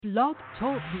Blog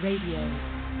Talk Radio.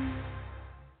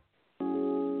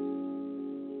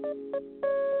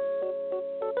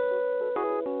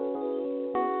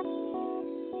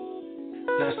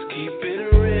 Let's keep it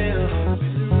real.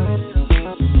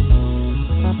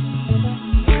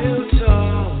 Real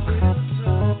talk,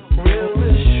 real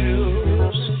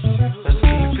issues. Let's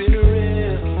keep it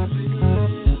real.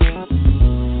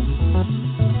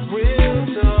 Real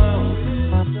talk,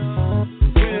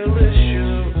 real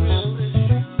issues.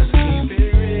 Let's keep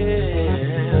it real.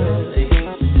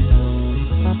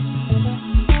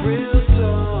 Real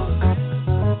talk,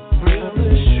 real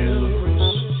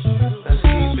issues. Let's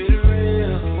keep it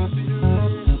real.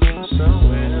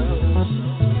 Somewhere.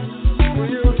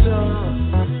 Real talk,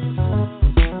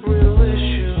 real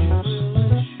issues.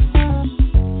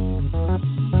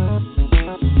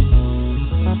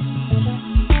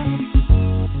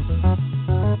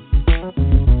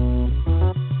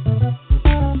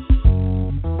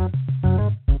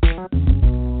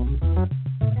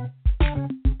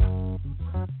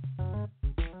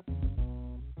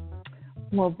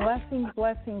 Well, blessings,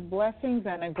 blessings, blessings,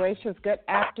 and a gracious good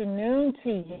afternoon to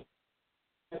you.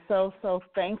 So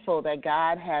thankful that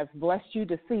God has blessed you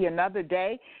to see another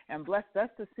day and blessed us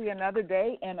to see another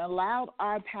day and allowed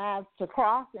our paths to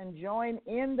cross and join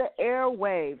in the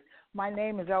airwaves. My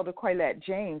name is Elder Quaylette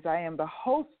James. I am the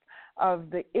host of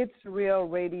the It's Real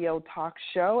Radio Talk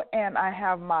Show, and I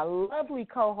have my lovely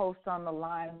co-host on the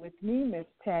line with me, Miss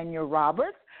Tanya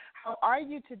Roberts. How are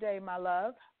you today, my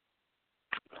love?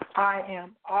 I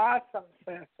am awesome,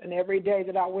 sis. And every day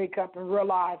that I wake up and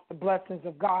realize the blessings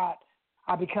of God,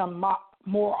 I become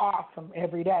more awesome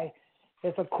every day.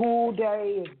 It's a cool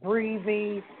day. It's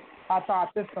breezy. I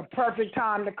thought this is a perfect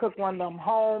time to cook one of them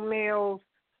home meals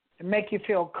to make you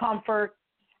feel comfort.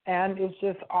 And it's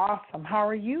just awesome. How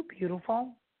are you, beautiful?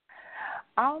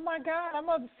 Oh, my God, I'm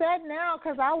upset now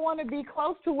because I want to be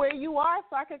close to where you are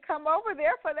so I could come over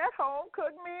there for that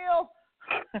home-cooked meal.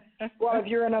 Well, if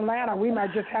you're in Atlanta, we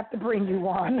might just have to bring you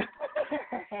one.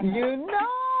 You know,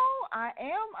 I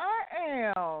am.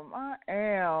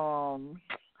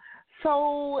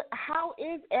 So how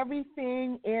is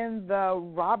everything in the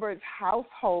Roberts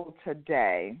household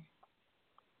today?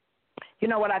 You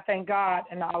know what, I thank God,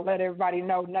 and I'll let everybody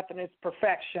know nothing is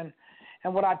perfection.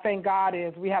 And what I thank God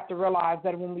is we have to realize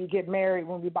that when we get married,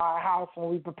 when we buy a house, when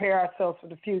we prepare ourselves for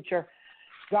the future,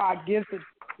 God gives it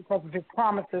because of his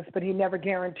promises, but he never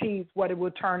guarantees what it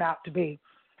will turn out to be.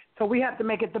 So we have to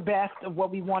make it the best of what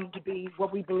we want it to be,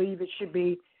 what we believe it should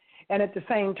be, and at the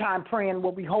same time praying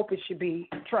what we hope it should be,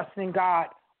 trusting God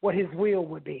what his will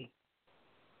would be.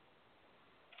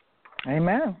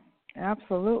 Amen.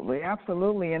 Absolutely,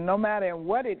 absolutely. And no matter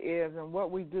what it is and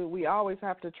what we do, we always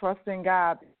have to trust in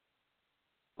God.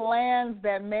 Plans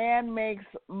that man makes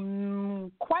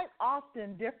quite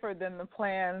often differ than the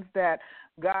plans that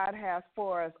God has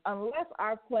for us, unless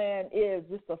our plan is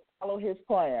just to follow his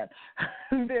plan.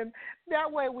 Then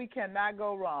that way we cannot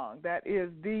go wrong. That is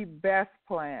the best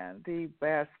plan, the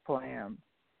best plan.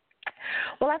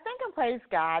 Well, I thank and praise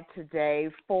God today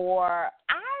for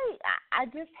I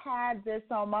just had this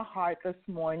on my heart this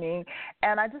morning,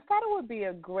 and I just thought it would be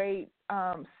a great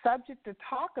subject to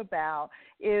talk about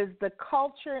is the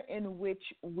culture in which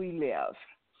we live.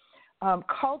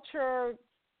 Culture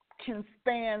can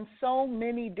span so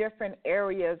many different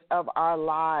areas of our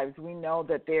lives. We know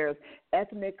that there's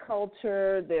ethnic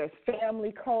culture, there's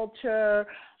family culture,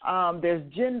 there's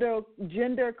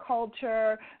gender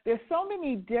culture. There's so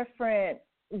many different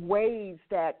ways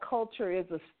that culture is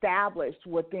established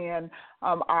within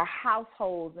our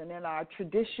households and in our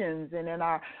traditions and in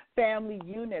our family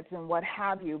units and what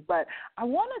have you. But I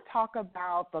want to talk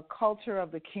about the culture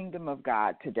of the kingdom of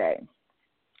God today,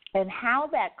 and how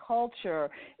that culture,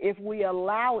 if we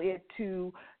allow it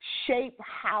to shape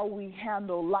how we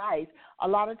handle life, a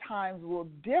lot of times will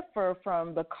differ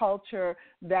from the culture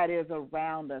that is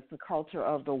around us, the culture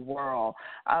of the world.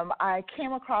 I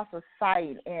came across a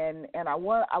site, and I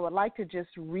would like to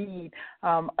just read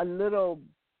a little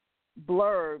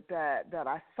blurb that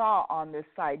I saw on this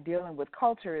site dealing with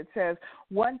culture. It says,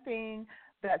 one thing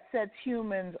that sets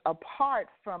humans apart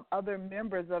from other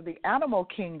members of the animal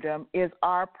kingdom is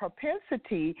our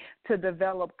propensity to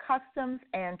develop customs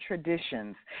and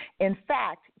traditions. In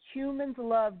fact, humans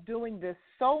love doing this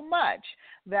so much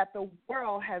that the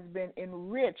world has been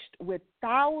enriched with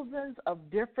thousands of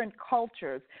different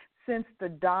cultures since the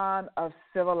dawn of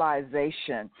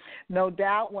civilization. No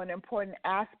doubt one important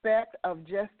aspect of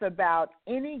just about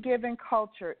any given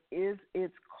culture is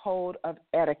its code of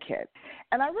etiquette.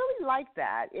 And I really like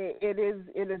that. It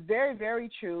is very, very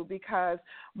true, because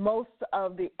most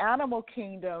of the animal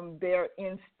kingdom, they're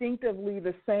instinctively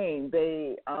the same.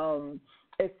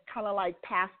 It's kind of like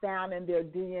passed down in their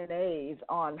DNAs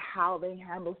on how they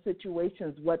handle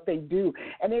situations, what they do.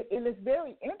 And it is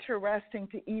very interesting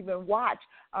to even watch.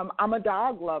 I'm a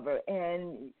dog lover,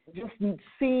 and just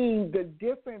seeing the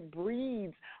different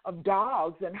breeds of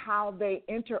dogs and how they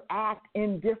interact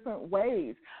in different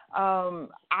ways. I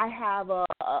have a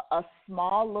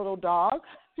small little dog.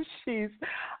 She's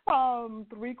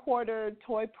 3/4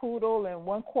 toy poodle and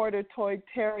 1/4 toy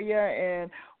terrier,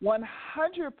 and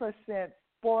 100%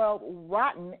 spoiled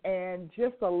rotten and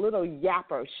just a little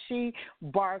yapper. She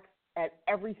barks at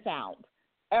every sound,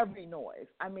 every noise.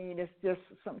 I mean, it's just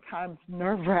sometimes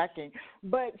nerve-wracking.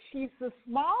 But she's a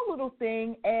small little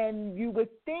thing, and you would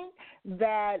think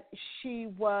that she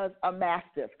was a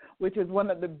Mastiff, which is one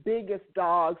of the biggest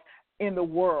dogs in the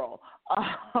world.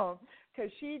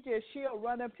 Because she'll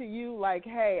run up to you like,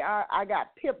 hey, I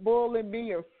got pit bull in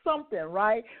me or something,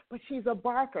 right? But she's a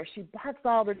barker. She barks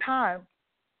all the time.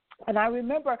 And I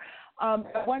remember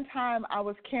at one time I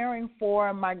was caring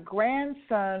for my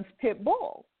grandson's pit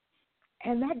bull,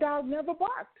 and that dog never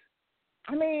barked.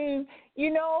 I mean,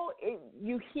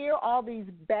 you hear all these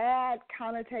bad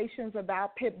connotations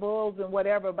about pit bulls and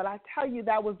whatever, but I tell you,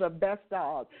 that was the best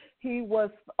dog. She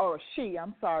was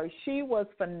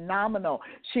phenomenal.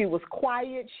 She was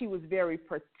quiet. She was very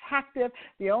protective.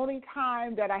 The only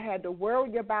time that I had to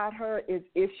worry about her is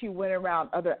if she went around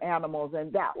other animals,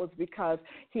 and that was because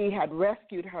he had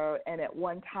rescued her, and at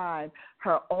one time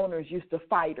her owners used to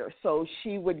fight her. So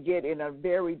she would get in a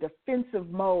very defensive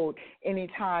mode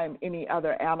anytime any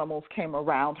other animals came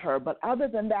around her. But other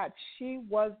than that, she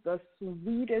was the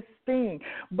sweetest thing.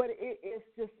 But it is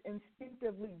just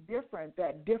instinctively different,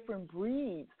 that different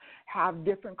breeds have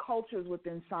different cultures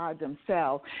within inside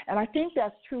themselves. And I think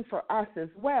that's true for us as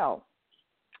well.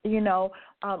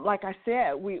 Like I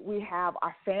said, we have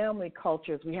our family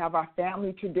cultures. We have our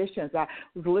family traditions. I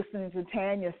was listening to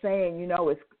Tanya saying,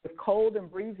 it's cold and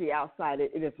breezy outside.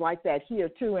 It is like that here,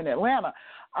 too, in Atlanta.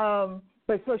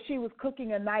 But so she was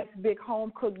cooking a nice big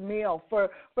home-cooked meal for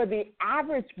the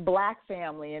average black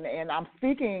family. And I'm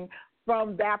speaking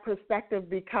from that perspective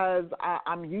because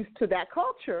I'm used to that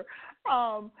culture.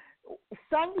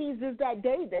 Sundays is that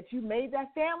day that you made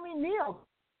that family meal.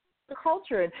 The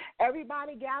culture, and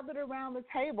everybody gathered around the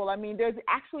table. I mean, there's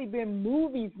actually been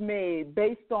movies made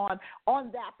based on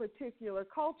that particular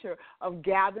culture of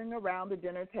gathering around the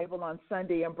dinner table on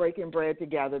Sunday and breaking bread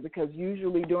together, because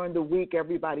usually during the week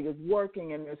everybody is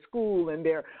working in their school and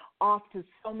they're off to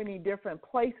so many different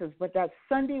places, but that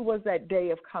Sunday was that day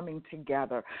of coming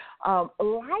together.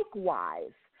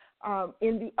 Likewise,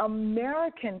 in the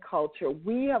American culture,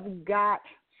 we have got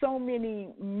so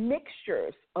many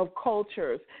mixtures of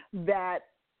cultures that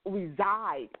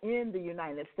reside in the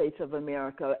United States of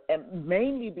America, and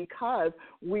mainly because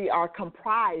we are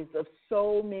comprised of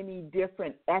so many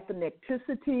different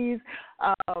ethnicities,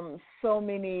 so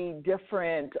many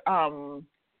different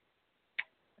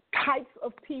types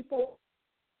of people.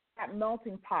 That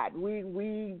melting pot,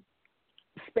 we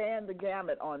span the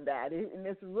gamut on that, and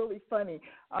it's really funny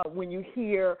when you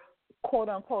hear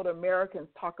quote-unquote Americans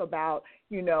talk about,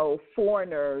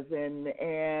 foreigners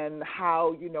and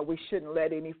how, we shouldn't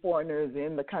let any foreigners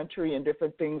in the country and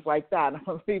different things like that. I'm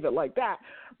going to leave it like that.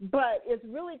 But it's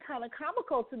really kind of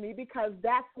comical to me, because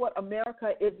that's what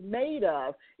America is made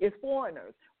of, is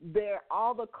foreigners.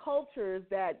 All the cultures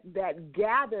that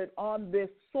gathered on this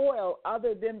soil,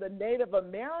 other than the Native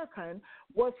American,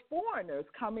 was foreigners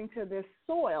coming to this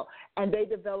soil, and they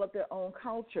developed their own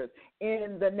cultures.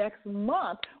 In the next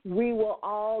month, we will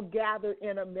all gather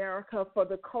in America for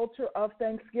the culture of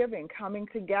Thanksgiving, coming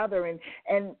together and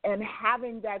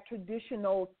having that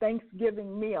traditional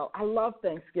Thanksgiving meal. I love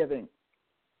Thanksgiving.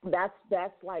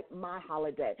 That's like my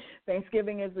holiday.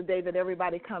 Thanksgiving is the day that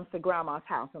everybody comes to Grandma's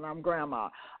house, and I'm Grandma,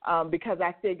 because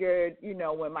I figured,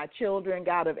 when my children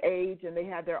got of age and they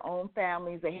had their own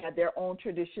families, they had their own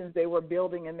traditions they were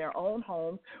building in their own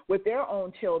homes with their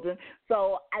own children.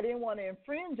 So I didn't want to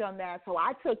infringe on that, so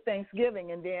I took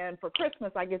Thanksgiving, and then for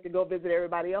Christmas I get to go visit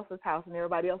everybody else's house, and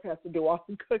everybody else has to do all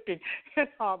the cooking and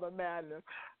all the madness.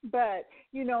 But,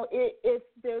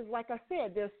 there's, like I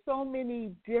said, there's so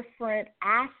many different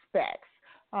aspects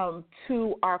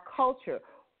to our culture.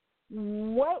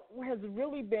 What has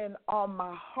really been on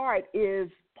my heart is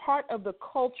part of the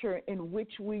culture in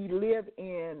which we live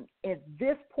in at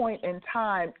this point in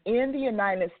time in the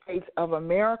United States of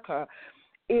America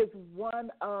is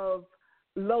one of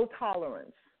low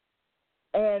tolerance.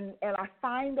 And I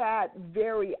find that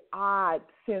very odd,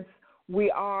 since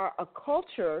we are a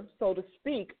culture, so to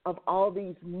speak, of all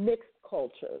these mixed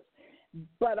cultures.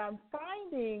 But I'm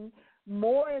finding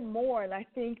more and more, and I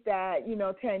think that,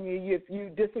 Tanya, if you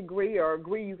disagree or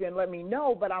agree, you can let me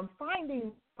know, but I'm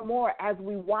finding more as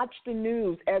we watch the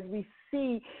news, as we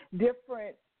see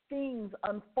different things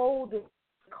unfold in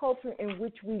the culture in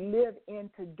which we live in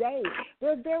today.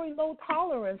 There's very low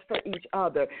tolerance for each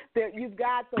other. You've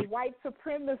got the white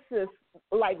supremacists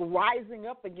like rising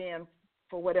up again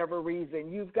for whatever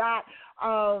reason. You've got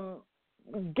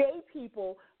gay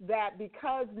people that,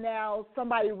 because now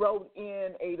somebody wrote in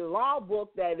a law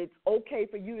book that it's okay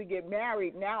for you to get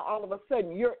married, now all of a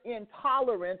sudden you're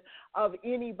intolerant of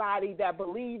anybody that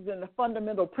believes in the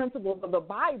fundamental principles of the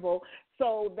Bible,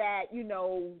 so that,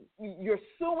 you're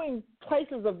suing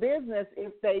places of business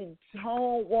if they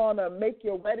don't want to make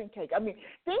your wedding cake. I mean,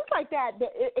 things like that,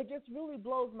 it just really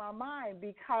blows my mind,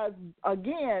 because,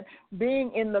 again,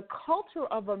 being in the culture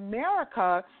of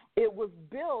America, it was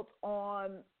built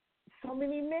on so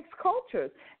many mixed cultures,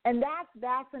 and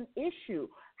that's an issue.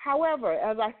 However,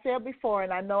 as I said before,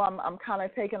 and I know I'm kind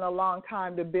of taking a long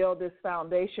time to build this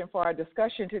foundation for our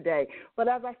discussion today, but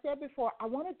as I said before, I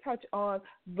want to touch on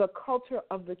the culture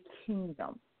of the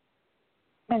kingdom.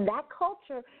 And that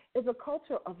culture is a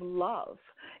culture of love.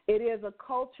 It is a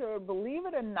culture, believe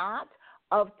it or not,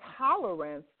 of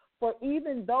tolerance for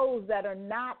even those that are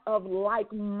not of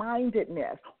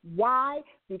like-mindedness. Why?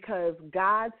 Because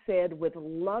God said, with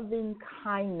loving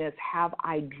kindness have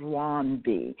I drawn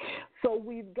thee. So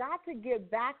we've got to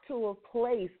get back to a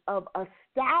place of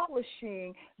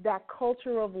establishing that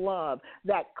culture of love,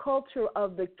 that culture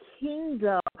of the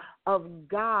kingdom of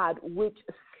God, which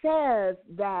says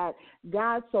that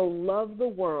God so loved the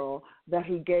world that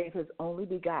he gave his only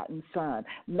begotten son.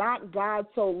 Not God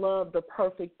so loved the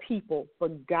perfect people,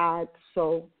 but God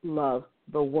so loved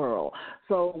the world.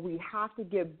 So we have to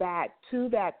get back to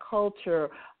that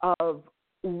culture of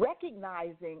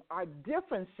recognizing our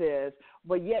differences,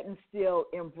 but yet and still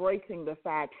embracing the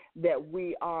fact that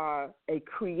we are a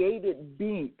created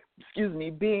being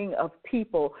of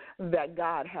people that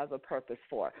God has a purpose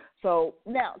for. So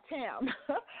now, Tam,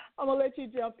 I'm going to let you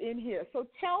jump in here. So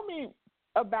tell me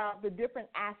about the different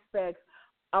aspects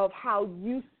of how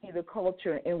you see the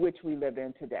culture in which we live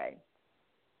in today.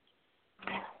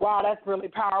 Wow, that's really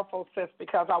powerful, sis,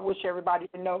 because I wish everybody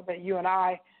would know that you and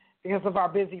I, because of our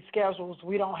busy schedules,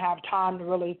 we don't have time to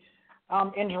really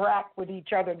interact with each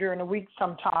other during the week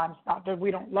sometimes. Not that we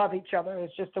don't love each other,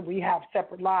 it's just that we have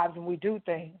separate lives and we do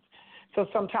things. So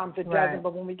sometimes it Right. doesn't,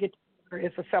 but when we get together,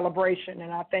 it's a celebration,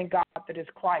 and I thank God that it's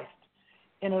Christ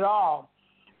in it all.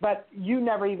 But you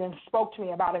never even spoke to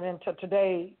me about it until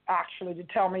today, actually, to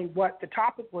tell me what the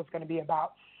topic was going to be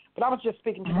about. But I was just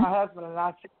speaking to my husband, and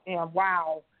I said to him,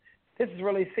 wow, this is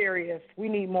really serious. We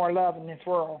need more love in this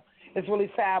world. It's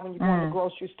really sad when you go to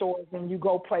grocery stores and you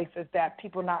go places that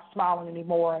people are not smiling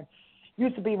anymore. And it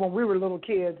used to be when we were little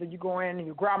kids and you go in and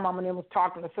your grandmama and them was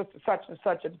talking to sister such and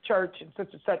such at the church and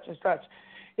sister such and such.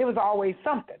 It was always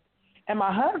something. And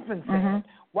my husband said,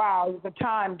 wow, it was a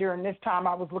time during this time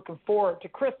I was looking forward to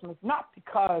Christmas, not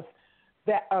because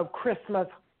that of Christmas,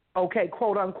 okay,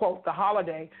 quote unquote, the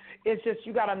holiday. It's just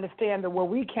you got to understand that where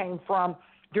we came from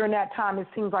during that time, it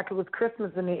seems like it was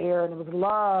Christmas in the air and it was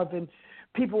love and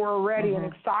people were ready and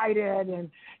excited,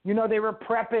 and, they were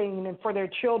prepping and for their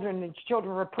children, and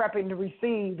children were prepping to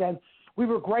receive, and we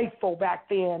were grateful back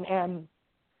then, and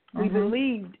we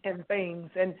believed in things.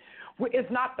 And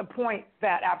it's not the point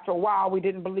that after a while we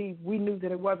didn't believe. We knew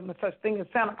that it wasn't a such thing as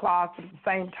Santa Claus, but at the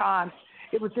same time,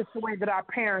 it was just the way that our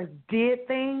parents did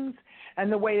things and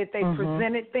the way that they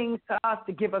presented things to us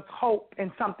to give us hope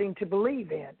and something to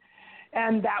believe in.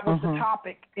 And that was the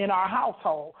topic in our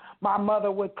household. My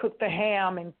mother would cook the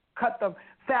ham and cut the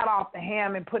fat off the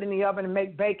ham and put in the oven and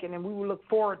make bacon, and we would look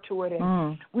forward to it.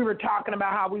 And we were talking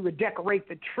about how we would decorate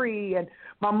the tree, and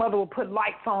my mother would put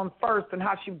lights on first and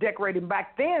how she decorated.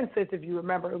 Back then, sis, if you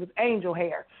remember, it was angel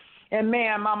hair. And,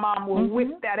 man, my mom would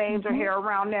whip that angel hair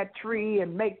around that tree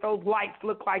and make those lights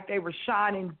look like they were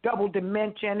shining double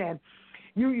dimension. And,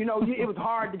 it was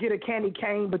hard to get a candy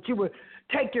cane, but you would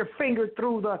take your finger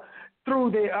through the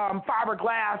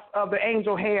fiberglass of the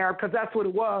angel hair, because that's what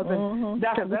it was. And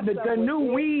that's the new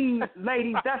weave,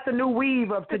 ladies. That's the new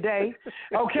weave of today.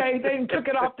 Okay, they took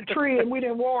it off the tree and we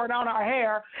didn't wear it on our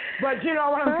hair. But you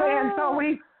know what I'm saying?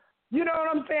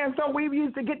 So we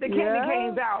used to get the candy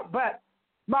canes out. But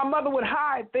my mother would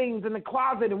hide things in the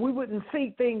closet and we wouldn't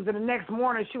see things. And the next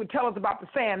morning she would tell us about the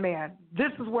Sandman.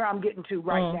 This is where I'm getting to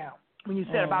right now when you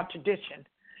said about tradition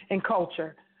and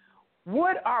culture.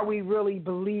 What are we really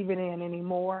believing in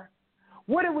anymore?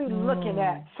 What are we looking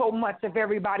at so much of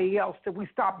everybody else that we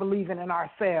stop believing in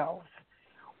ourselves?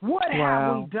 What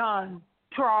have we done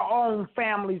to our own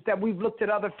families that we've looked at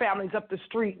other families up the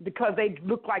street because they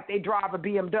look like they drive a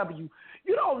BMW?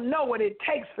 You don't know what it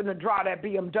takes for them to drive that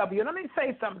BMW. And let me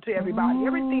say something to everybody.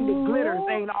 Everything that glitters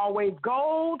ain't always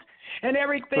gold, and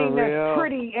everything that's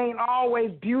pretty ain't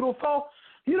always beautiful.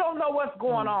 You don't know what's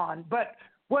going on. But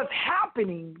what's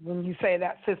happening when you say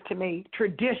that, sis, to me,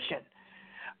 tradition.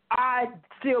 I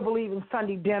still believe in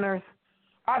Sunday dinners.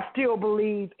 I still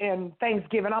believe in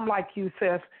Thanksgiving. I'm like you,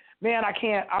 sis. Man,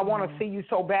 I want to see you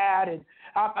so bad. And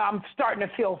I'm starting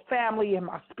to feel family in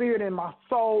my spirit and my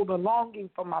soul, the longing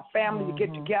for my family to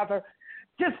get together.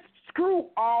 Just screw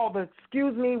all the,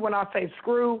 excuse me when I say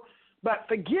screw, but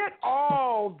forget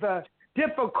all the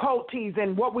difficulties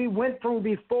and what we went through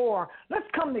before. Let's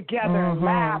come together and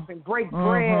laugh and break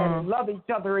bread and love each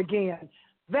other again.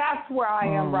 That's where I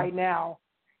am right now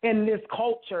in this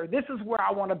culture. This is where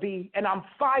I want to be, and I'm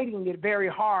fighting it very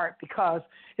hard because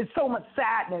it's so much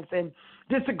sadness and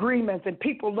disagreements and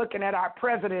people looking at our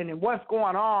president and what's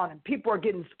going on, and people are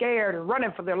getting scared and running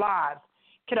for their lives.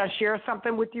 Can I share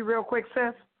something with you real quick,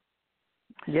 sis?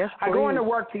 Yes, please. I go into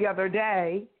work the other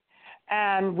day,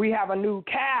 and we have a new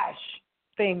cash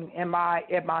thing in my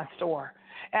store.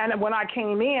 And when I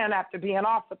came in after being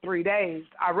off for 3 days,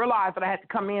 I realized that I had to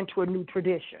come into a new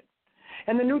tradition.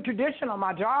 And the new tradition on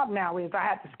my job now is I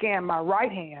had to scan my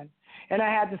right hand and I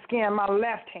had to scan my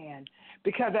left hand,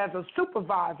 because as a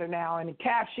supervisor now and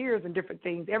cashiers and different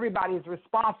things, everybody is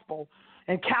responsible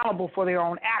and accountable for their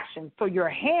own actions. So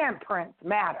your handprints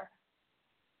matter.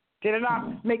 Did it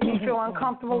not make me feel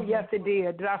uncomfortable? Yes, it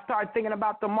did. Did I start thinking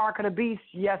about the mark of the beast?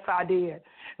 Yes, I did.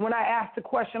 When I asked the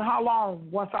question, how long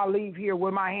once I leave here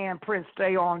will my handprints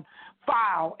stay on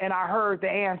file, and I heard the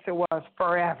answer was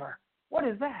forever. What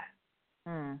is that?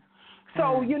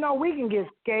 So, you know, we can get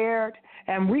scared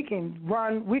and we can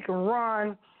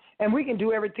run, and we can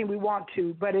do everything we want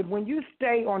to. But when you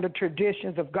stay on the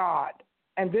traditions of God,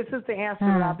 and this is the answer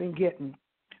that I've been getting,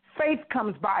 faith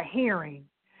comes by hearing,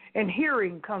 and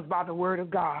hearing comes by the word of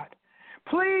God.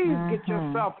 Please get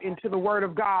yourself into the word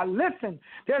of God. Listen,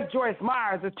 there's Joyce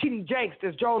Myers, there's T.D. Jakes,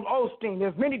 there's Joel Osteen,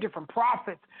 there's many different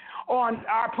prophets on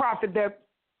our prophet that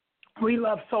we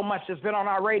love so much. It's been on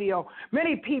our radio.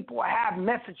 Many people have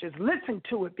messages. Listen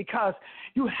to it, because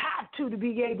you have to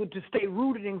be able to stay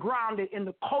rooted and grounded in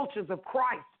the cultures of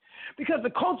Christ. Because the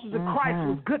cultures of Christ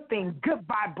was good things, good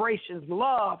vibrations,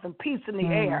 love, and peace in the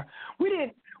air.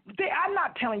 I'm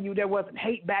not telling you there wasn't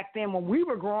hate back then when we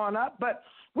were growing up, but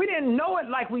we didn't know it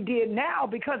like we did now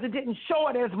because it didn't show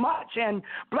it as much, and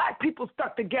black people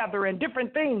stuck together and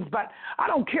different things. But I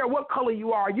don't care what color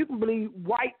you are. You can be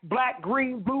white, black,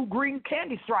 green, blue, green,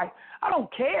 candy stripe. I don't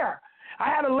care. I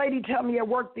had a lady tell me at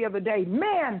work the other day,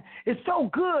 man, it's so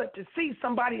good to see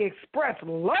somebody express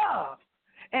love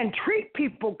and treat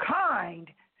people kind,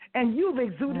 and you've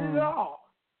exuded it all.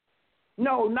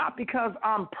 No, not because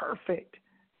I'm perfect,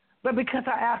 but because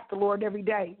I ask the Lord every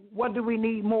day, what do we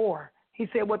need more? He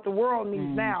said what the world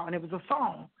needs now, and it was a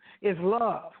song, is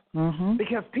love.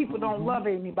 Because people don't love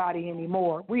anybody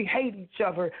anymore. We hate each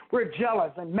other. We're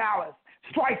jealous and malice,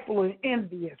 strifeful and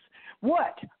envious.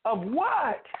 What? Of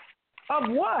what? Of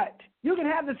what? You can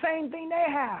have the same thing they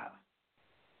have.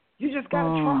 You just got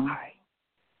to try.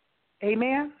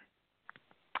 Amen?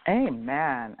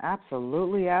 Amen.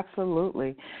 Absolutely,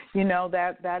 absolutely. You know,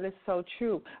 that is so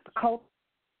true.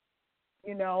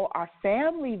 You know, our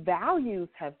family values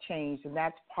have changed, and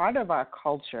that's part of our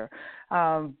culture.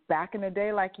 Back in the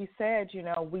day, like you said, you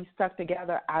know, we stuck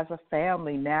together as a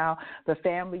family. Now the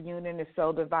family unit is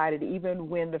so divided. Even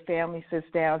when the family sits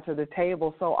down to the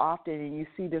table so often, and you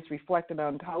see this reflected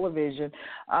on television,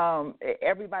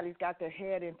 everybody's got their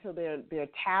head into their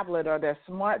tablet or their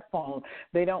smartphone.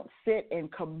 They don't sit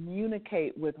and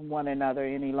communicate with one another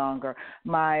any longer.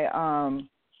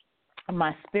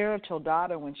 My spiritual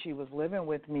daughter, when she was living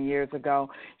with me years ago,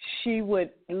 she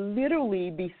would literally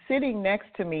be sitting next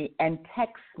to me and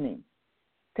text me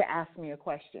to ask me a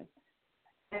question.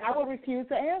 And I would refuse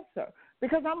to answer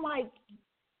because I'm like,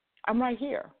 I'm right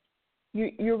here.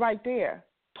 You're right there.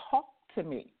 Talk to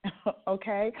me,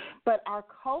 okay? But our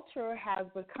culture has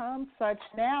become such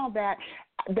now that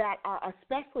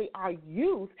especially our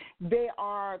youth, they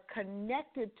are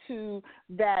connected to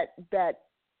that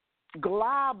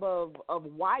glob of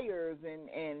wires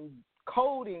and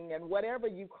coding and whatever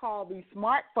you call these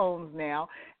smartphones now,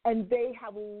 and they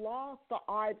have lost the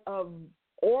art of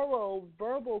oral,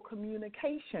 verbal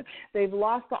communication. They've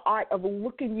lost the art of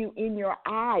looking you in your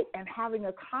eye and having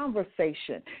a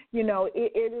conversation. You know,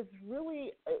 it is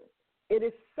really It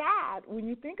is sad when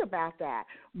you think about that,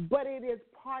 but it is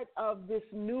part of this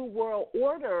new world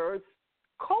order's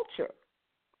culture.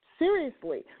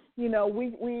 Seriously. You know,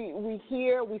 we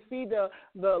see the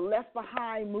Left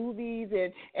Behind movies,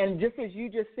 and just as you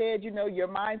just said, you know, your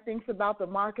mind thinks about the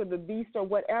mark of the beast or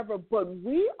whatever, but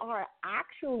we are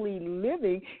actually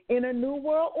living in a new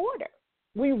world order.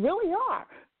 We really are.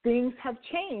 Things have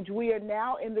changed. We are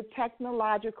now in the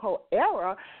technological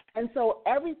era, and so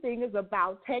everything is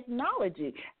about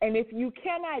technology. And if you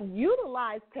cannot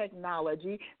utilize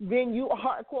technology, then you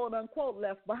are, quote unquote,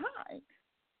 left behind,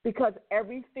 because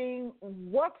everything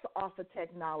works off of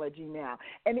technology now.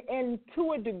 And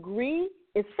to a degree,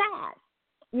 it's sad.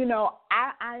 You know,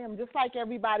 I am just like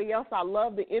everybody else. I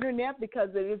love the internet because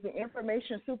it is the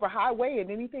information superhighway, and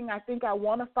anything I think I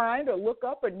want to find or look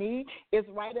up or need is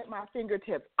right at my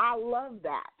fingertips. I love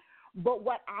that. But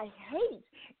what I hate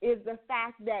is the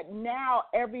fact that now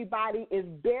everybody is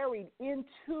buried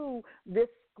into this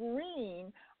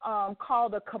screen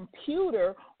called a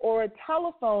computer or a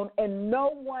telephone, and no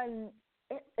one,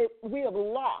 we have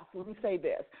lost, let me say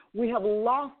this, we have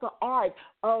lost the art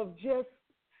of just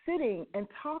sitting and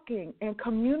talking and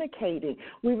communicating.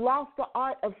 We've lost the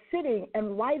art of sitting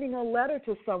and writing a letter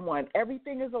to someone.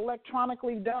 Everything is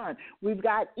electronically done. We've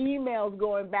got emails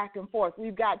going back and forth.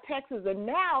 We've got texts, and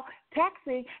now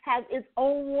texting has its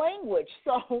own language.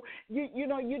 So, you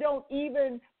know, you don't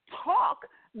even talk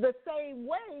the same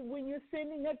way when you're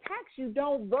sending a text. You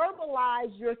don't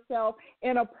verbalize yourself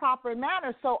in a proper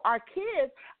manner. So our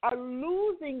kids are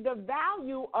losing the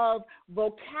value of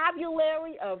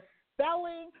vocabulary, of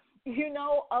spelling, you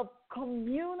know, of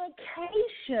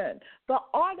communication, the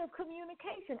art of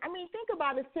communication. I mean, think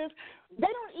about it, sis. They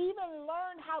don't even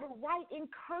learn how to write in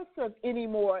cursive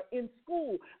anymore in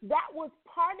school. That was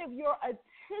part of your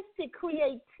artistic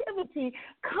creativity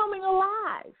coming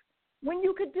alive when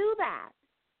you could do that.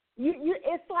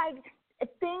 It's like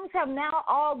things have now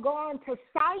all gone to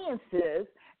sciences,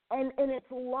 and it's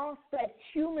lost that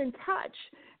human touch.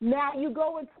 Now you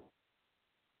go into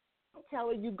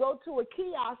you go to a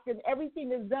kiosk and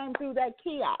everything is done through that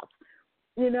kiosk.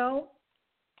 You know,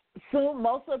 soon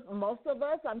most of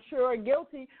us, I'm sure, are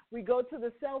guilty. We go to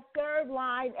the self-serve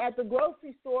line at the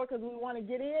grocery store because we want to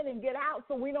get in and get out,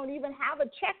 so we don't even have a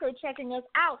checker checking us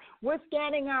out. We're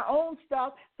scanning our own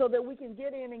stuff so that we can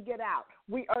get in and get out.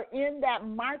 We are in that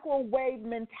microwave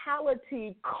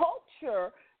mentality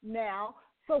culture now.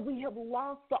 So we have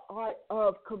lost the art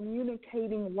of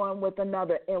communicating one with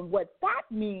another. And what that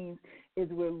means is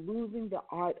we're losing the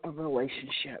art of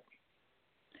relationship.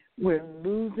 We're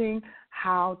losing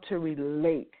how to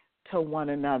relate to one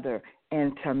another.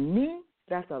 And to me,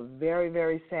 that's a very,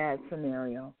 very sad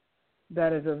scenario.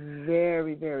 That is a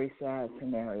very, very sad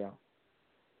scenario.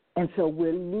 And so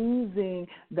we're losing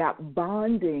that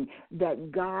bonding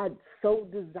that God so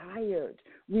desired.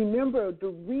 Remember, the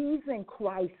reason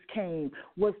Christ came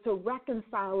was to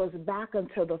reconcile us back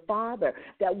unto the Father,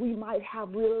 that we might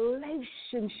have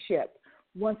relationship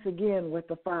once again with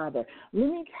the Father. Let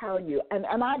me tell you, and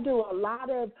I do a lot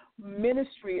of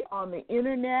ministry on the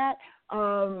internet,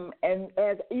 and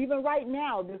as even right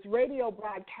now, this radio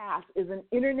broadcast is an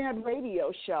internet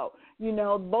radio show. You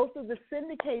know, both of the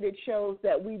syndicated shows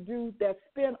that we do that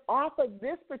spin off of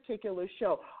this particular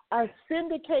show are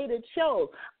syndicated shows.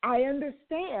 I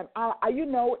understand. You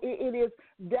know, it is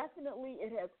definitely,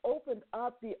 it has opened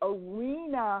up the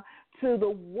arena to the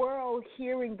world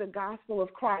hearing the gospel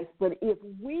of Christ. But if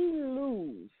we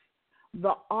lose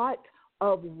the art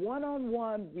of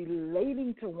one-on-one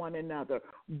relating to one another,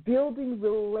 building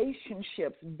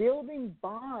relationships, building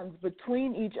bonds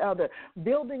between each other,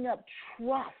 building up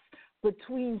trust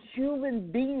between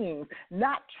human beings,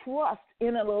 not trust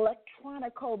in an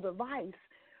electronical device,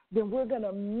 then we're going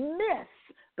to miss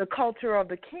the culture of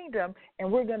the kingdom,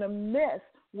 and we're going to miss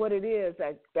what it is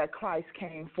that Christ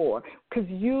came for. Because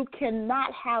you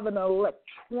cannot have an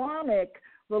electronic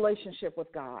relationship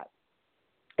with God.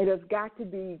 It has got to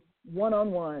be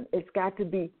one-on-one. It's got to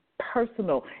be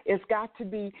personal. It's got to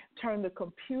be turn the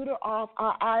computer off.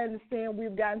 I understand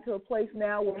we've gotten to a place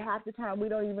now where half the time we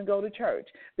don't even go to church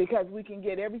because we can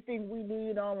get everything we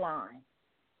need online.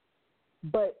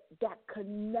 But that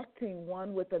connecting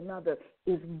one with another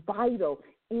is vital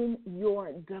in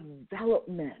your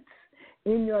development,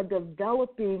 in your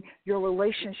developing your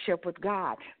relationship with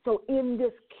God. So in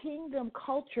this kingdom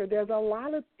culture, there's a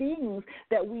lot of things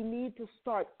that we need to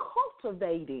start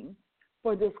cultivating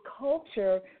for this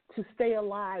culture to stay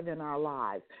alive in our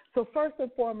lives. So first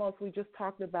and foremost, we just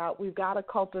talked about we've got to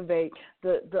cultivate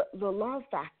the love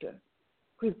factor.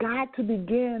 We've got to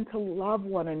begin to love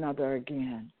one another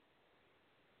again.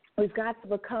 We've got to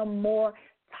become more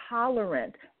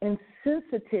tolerant and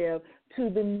sensitive to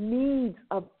the needs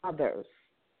of others.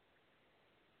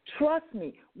 Trust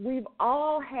me, we've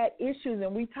all had issues,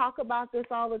 and we talk about this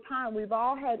all the time. We've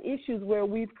all had issues where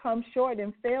we've come short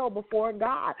and failed before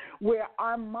God, where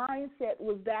our mindset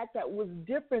was that was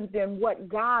different than what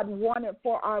God wanted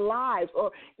for our lives,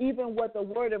 or even what the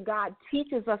Word of God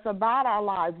teaches us about our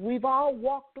lives. We've all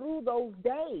walked through those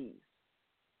days,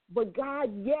 but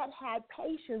God yet had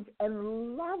patience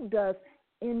and loved us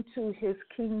into His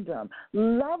kingdom,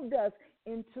 loved us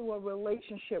into a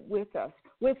relationship with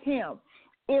Him.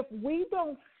 If we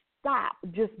don't stop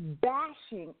just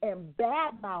bashing and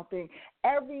bad-mouthing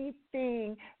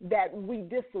everything that we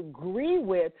disagree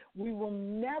with, we will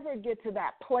never get to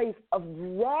that place of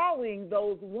drawing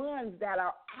those ones that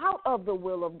are out of the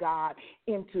will of God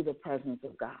into the presence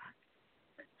of God.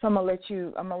 So I'm gonna let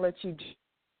you.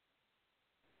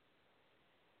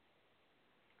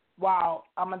 Wow,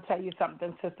 I'm gonna tell you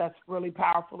something, sis, that's really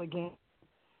powerful again.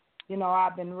 You know,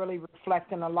 I've been really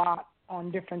reflecting a lot on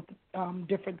different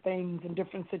things and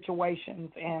different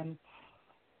situations, and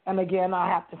again, I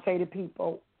have to say to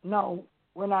people, no,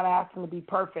 we're not asking to be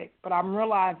perfect, but I'm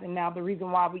realizing now the reason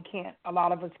why a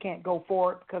lot of us can't go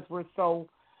forward, because we're so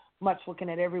much looking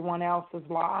at everyone else's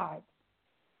lives.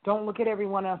 Don't look at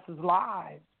everyone else's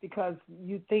lives, because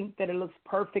you think that it looks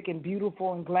perfect and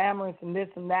beautiful and glamorous and this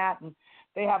and that, and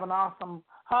they have an awesome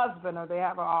husband, or they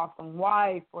have an awesome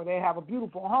wife, or they have a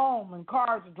beautiful home and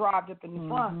cars are driven up in the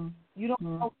front. You don't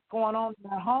know what's going on in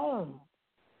that home.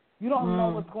 You don't know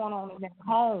what's going on in that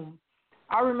home.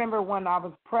 I remember when I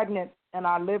was pregnant and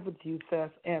I lived with you, sis,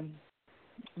 and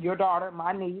your daughter,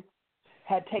 my niece,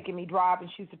 had taken me driving.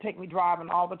 She used to take me driving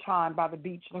all the time by the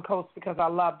beach and the coast because I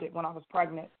loved it when I was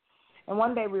pregnant. And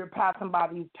one day we were passing by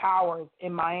these towers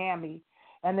in Miami,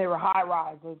 and they were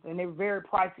high-rises, and they were very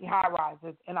pricey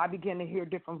high-rises, and I began to hear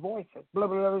different voices, blah,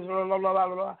 blah, blah, blah, blah,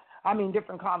 blah, blah. I mean,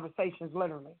 different conversations,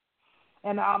 literally.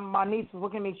 And my niece was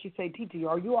looking at me, she said, Titi,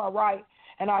 are you all right?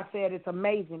 And I said, it's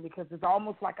amazing, because it's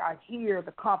almost like I hear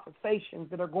the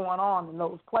conversations that are going on in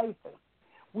those places.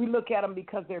 We look at them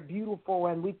because they're beautiful,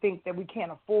 and we think that we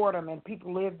can't afford them, and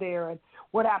people live there, and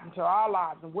what happened to our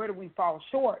lives, and where do we fall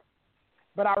short?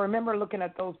 But I remember looking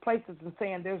at those places and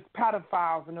saying there's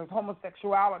pedophiles, and there's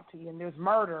homosexuality, and there's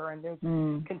murder, and there's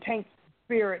contained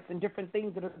spirits and different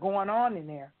things that are going on in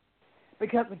there.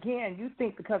 Because, again, you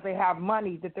think because they have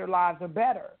money that their lives are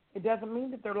better. It doesn't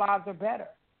mean that their lives are better.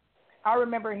 I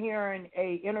remember hearing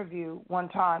an interview one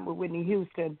time with Whitney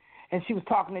Houston, and she was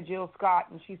talking to Jill Scott,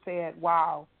 and she said,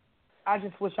 wow, I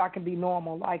just wish I could be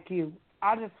normal like you.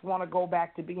 I just want to go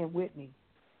back to being Whitney.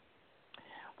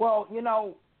 Well, you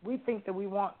know, we think that we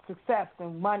want success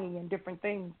and money and different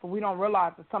things, but we don't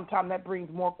realize that sometimes that brings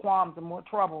more qualms and more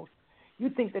troubles. You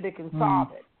think that it can solve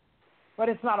it, but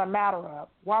it's not a matter of.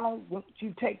 Why don't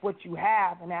you take what you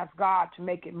have and ask God to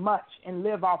make it much and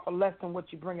live off of less than what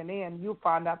you're bringing in? You'll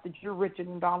find out that you're richer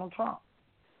than Donald Trump.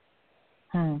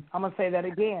 I'm going to say that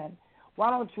again.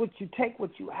 Why don't you take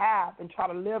what you have and try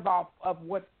to live off of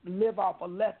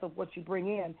less of what you bring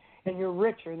in, and you're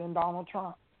richer than Donald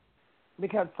Trump?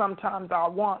 Because sometimes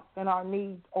our wants and our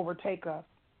needs overtake us.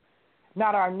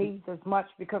 Not our needs as much,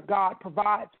 because God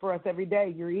provides for us every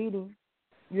day. You're eating.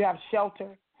 You have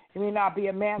shelter. It may not be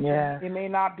a mansion. Yes. It may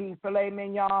not be filet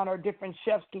mignon or different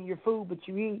chefs in your food, but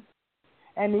you eat.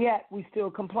 And yet we still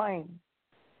complain.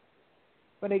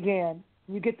 But again,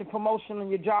 you get the promotion on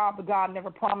your job, but God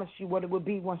never promised you what it would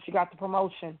be once you got the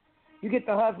promotion. You get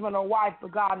the husband or wife,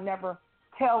 but God never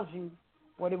tells you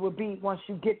what it would be once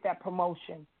you get that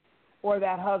promotion, or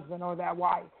that husband or that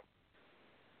wife.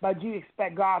 But you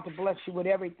expect God to bless you with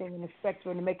everything and expect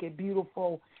Him to make it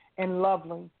beautiful and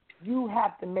lovely. You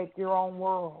have to make your own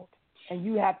world, and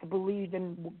you have to believe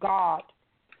in God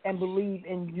and believe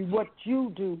in what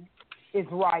you do is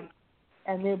right,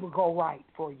 and it will go right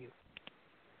for you.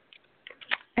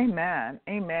 Amen.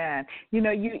 Amen. You know,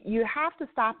 you have to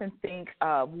stop and think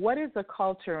of what is the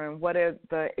culture and what are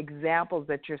the examples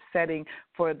that you're setting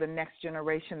for the next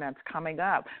generation that's coming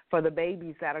up, for the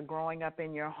babies that are growing up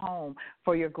in your home,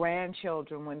 for your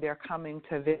grandchildren when they're coming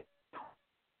to visit.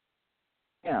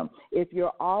 If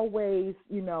you're always,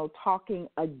 talking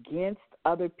against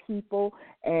other people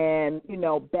and,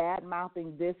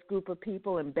 bad-mouthing this group of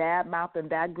people and bad-mouthing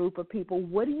that group of people,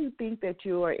 what do you think that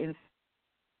you are in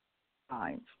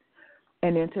minds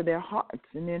and into their hearts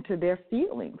and into their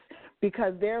feelings?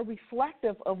 Because they're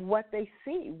reflective of what they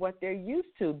see, what they're used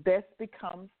to. This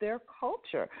becomes their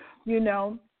culture.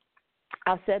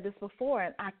 I've said this before,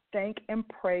 and I thank and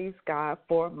praise God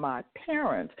for my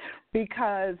parents,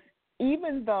 because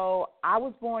even though I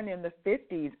was born in the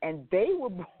 50s and they were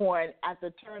born at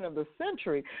the turn of the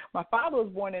century, my father was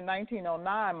born in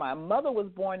 1909, my mother was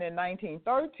born in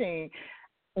 1913,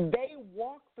 they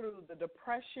walked through the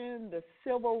Depression, the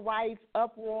Civil Rights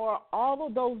uproar, all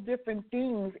of those different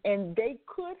things, and they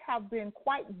could have been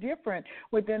quite different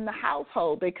within the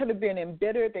household. They could have been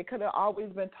embittered. They could have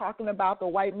always been talking about the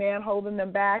white man holding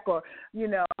them back, or,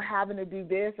 having to do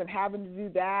this and having to do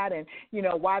that, and,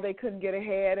 why they couldn't get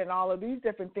ahead and all of these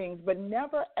different things. But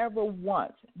never, ever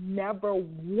once,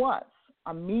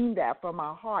 I mean that from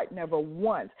my heart, never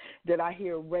once did I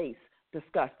hear race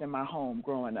discussed in my home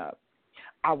growing up.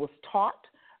 I was taught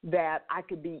that I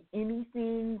could be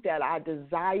anything that I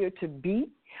desired to be.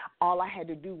 All I had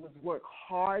to do was work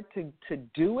hard to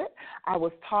do it. I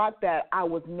was taught that I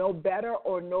was no better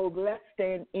or no less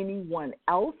than anyone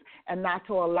else, and not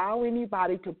to allow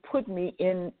anybody to put me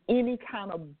in any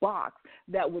kind of box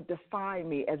that would define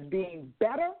me as being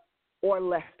better or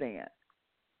less than.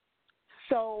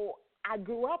 So I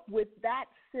grew up with that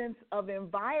sense of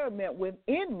environment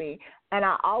within me, and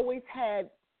I always had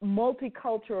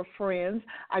multicultural friends.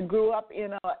 I grew up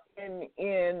in a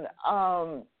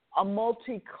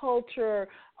multicultural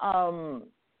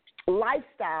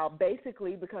lifestyle,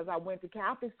 basically, because I went to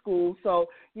Catholic school. So,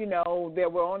 there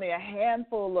were only a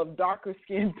handful of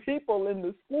darker-skinned people in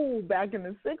the school back in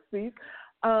the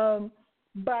 60s.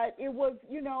 But it was,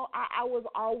 I was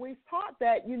always taught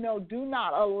that, do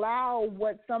not allow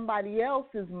what somebody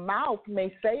else's mouth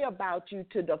may say about you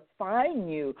to define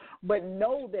you, but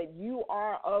know that you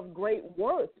are of great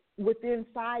worth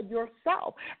inside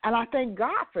yourself. And I thank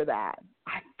God for that.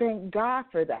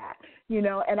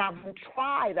 And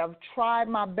I've tried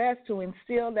my best to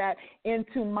instill that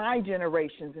into my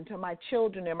generations, into my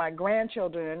children and my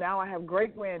grandchildren, and now I have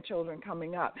great-grandchildren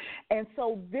coming up. And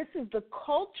so this is the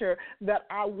culture that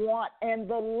I want and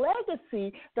the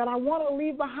legacy that I want to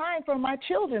leave behind for my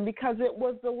children, because it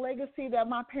was the legacy that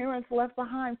my parents left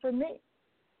behind for me.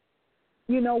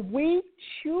 We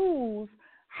choose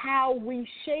how we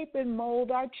shape and mold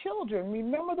our children.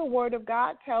 Remember, the Word of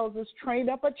God tells us, train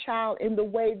up a child in the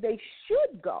way they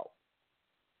should go.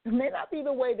 It may not be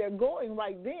the way they're going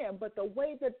right then, but the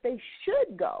way that they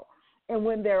should go. And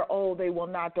when they're old, they will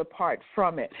not depart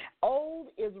from it. Old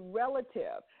is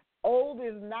relative. Old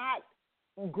is not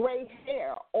gray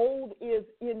hair. Old is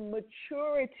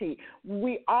immaturity.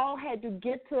 We all had to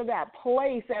get to that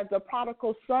place, as the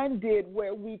prodigal son did,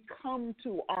 where we come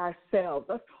to ourselves.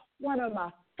 That's one of my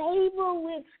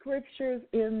favorite scriptures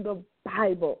in the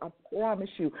Bible, I promise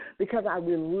you, because I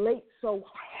relate so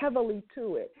heavily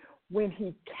to it. When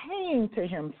he came to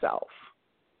himself,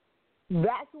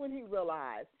 that's when he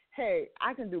realized, hey,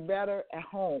 I can do better at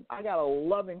home. I got a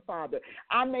loving father.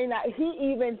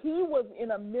 He was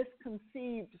in a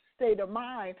misconceived state of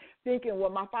mind, thinking,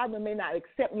 well, my father may not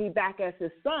accept me back as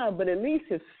his son, but at least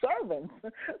his servants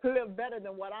live better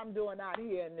than what I'm doing out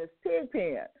here in this pig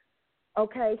pen.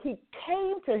 Okay, he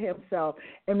came to himself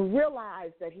and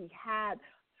realized that he had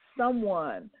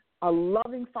someone, a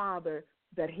loving father,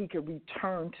 that he could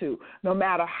return to. No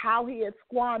matter how he had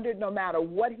squandered, no matter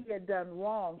what he had done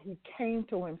wrong, he came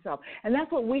to himself. And that's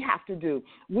what we have to do.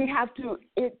 We have to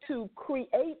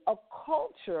create a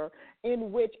culture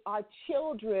in which our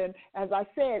children, as I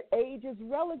said, age is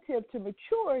relative to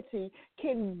maturity,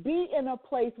 can be in a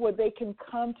place where they can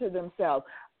come to themselves.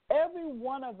 Every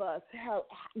one of us,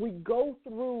 we go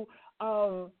through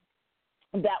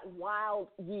that wild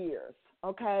years,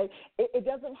 okay? It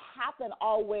doesn't happen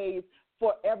always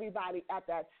for everybody at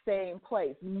that same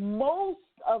place. Most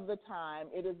of the time,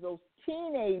 it is those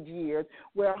teenage years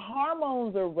where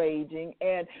hormones are raging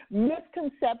and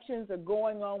misconceptions are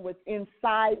going on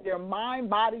inside their mind,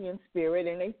 body, and spirit,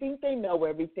 and they think they know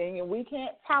everything, and we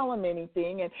can't tell them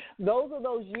anything. And those are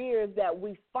those years that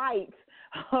we fight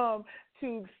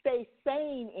to stay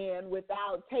sane in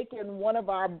without taking one of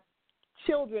our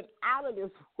children out of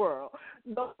this world.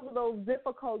 Those are those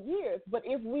difficult years. But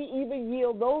if we even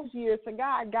yield those years to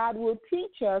God, God will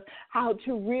teach us how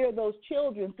to rear those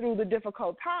children through the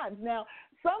difficult times. Now,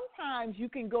 sometimes you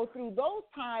can go through those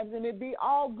times and it be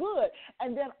all good,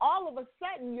 and then all of a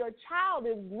sudden your child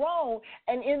is grown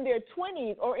and in their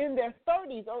 20s or in their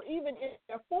 30s or even in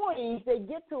their 40s, they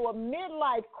get to a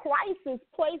midlife crisis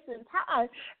place in time,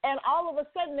 and all of a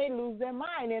sudden they lose their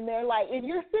mind, and they're like, and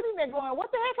you're sitting there going,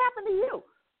 what the heck happened to you?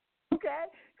 Okay?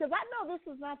 Because I know this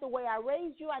is not the way I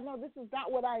raised you. I know this is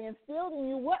not what I instilled in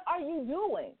you. What are you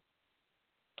doing?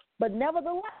 But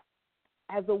nevertheless,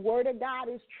 as the word of God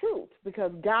is truth,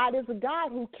 because God is a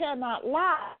God who cannot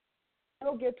lie,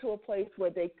 they'll get to a place where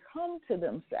they come to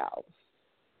themselves.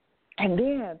 And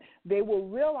then they will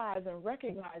realize and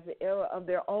recognize the error of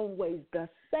their own ways the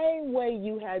same way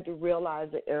you had to realize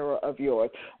the error of yours.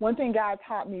 One thing God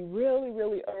taught me really,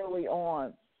 really early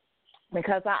on,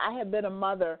 because I had been a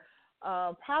mother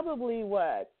probably,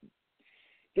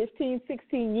 15,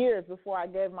 16 years before I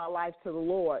gave my life to the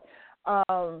Lord.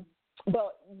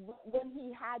 But when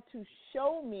he had to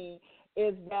show me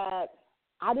is that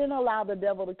I didn't allow the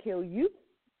devil to kill you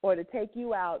or to take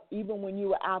you out even when you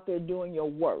were out there doing your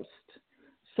worst.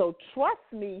 So trust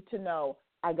me to know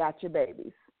I got your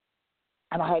babies.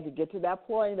 And I had to get to that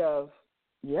point of,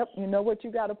 yep, you know what,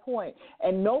 you got a point.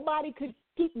 And nobody could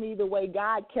keep me the way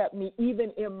God kept me,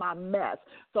 even in my mess.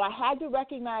 So I had to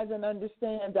recognize and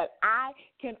understand that I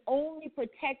can only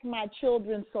protect my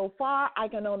children so far. I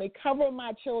can only cover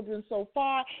my children so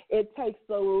far. It takes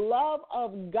the love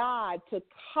of God to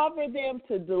cover them,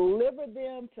 to deliver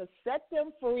them, to set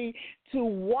them free, to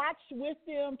watch with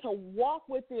them, to walk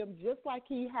with them, just like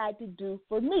he had to do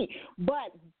for me.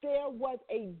 But there was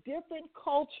a different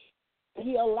culture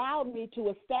he allowed me to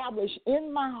establish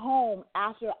in my home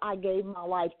after I gave my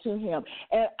life to him.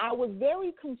 And I was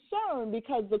very concerned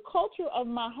because the culture of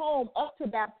my home up to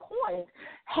that point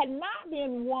had not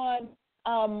been one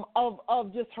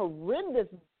of just horrendous,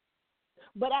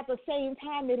 but at the same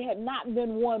time it had not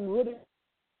been one really.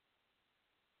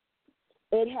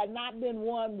 It had not been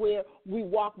one where we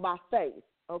walk by faith.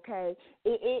 Okay,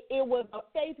 it was a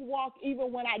faith walk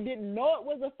even when I didn't know it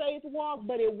was a faith walk,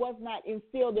 but it was not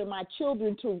instilled in my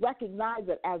children to recognize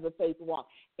it as a faith walk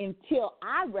until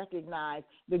I recognized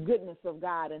the goodness of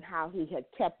God and how he had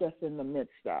kept us in the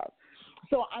midst of.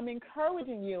 So I'm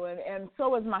encouraging you, and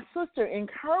so is my sister,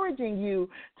 encouraging you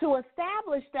to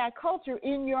establish that culture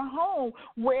in your home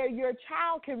where your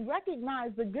child can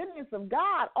recognize the goodness of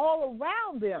God all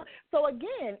around them. So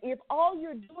again, if all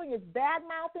you're doing is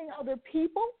bad-mouthing other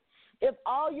people, if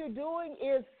all you're doing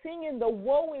is singing the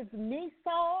woe is me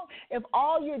song, if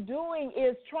all you're doing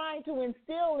is trying to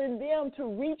instill in them to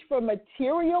reach for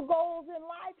material goals in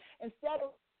life instead of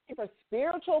for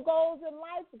spiritual goals in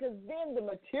life, because then the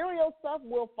material stuff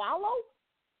will follow,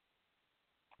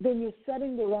 then you're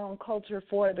setting the wrong culture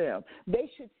for them. They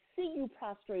should see you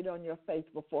prostrate on your face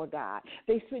before God.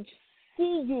 They should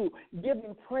see you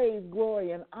giving praise,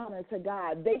 glory, and honor to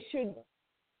God. They should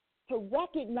to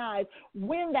recognize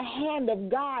when the hand of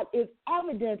God is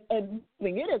evident and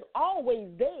moving. It is always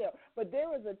there, but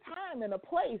there is a time and a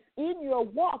place in your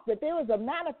walk that there is a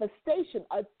manifestation,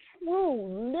 a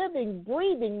true, living,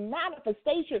 breathing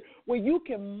manifestation where you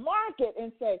can mark it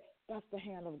and say, that's the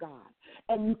hand of God.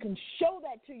 And you can show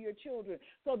that to your children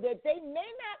so that they may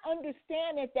not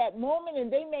understand at that moment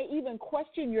and they may even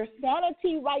question your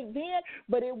sanity right then,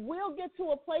 but it will get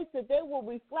to a place that they will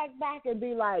reflect back and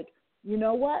be like, you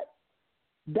know what?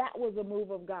 That was a move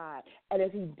of God. And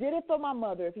if he did it for my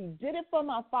mother, if he did it for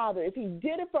my father, if he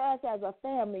did it for us as a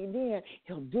family, then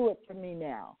he'll do it for me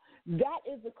now. That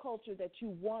is the culture that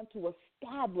you want to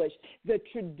establish, the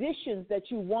traditions that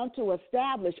you want to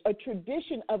establish, a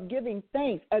tradition of giving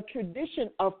thanks, a tradition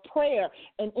of prayer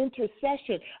and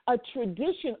intercession, a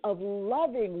tradition of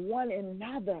loving one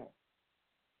another.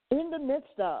 In the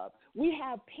midst of, we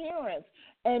have parents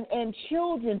and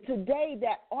children today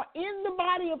that are in the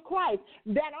body of Christ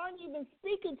that aren't even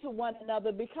speaking to one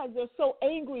another because they're so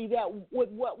angry that with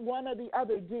what one or the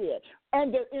other did,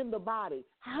 and they're in the body.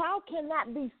 How can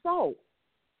that be so?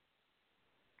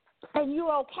 And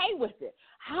you're okay with it.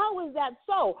 How is that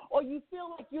so? Or you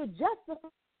feel like you're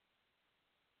justified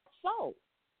so.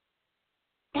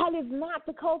 That is not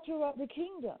the culture of the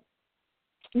kingdom.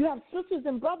 You have sisters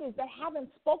and brothers that haven't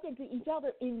spoken to each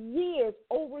other in years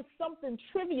over something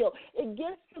trivial. It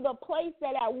gets to the place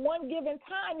that at one given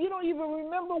time, you don't even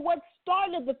remember what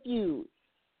started the feud.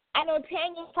 I know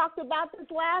Tanya talked about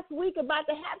this last week about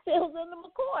the Hatfields and the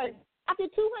McCoys. After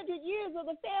 200 years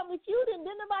of the family feuding,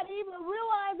 didn't nobody even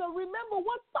realize or remember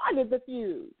what started the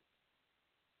feud.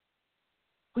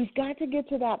 We've got to get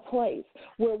to that place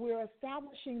where we're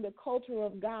establishing the culture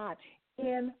of God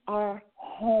in our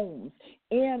homes,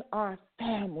 in our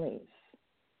families.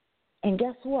 And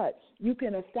guess what? You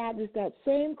can establish that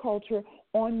same culture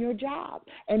on your job.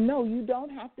 And no, you don't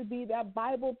have to be that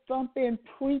Bible-thumping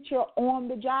preacher on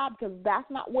the job because that's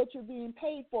not what you're being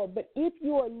paid for. But if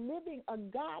you're living a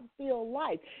God-filled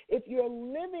life, if you're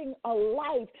living a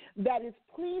life that is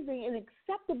pleasing and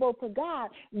acceptable to God,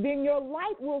 then your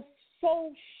light will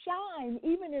so shine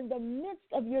even in the midst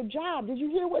of your job. Did you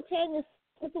hear what Tanya said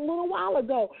just a little while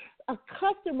ago? A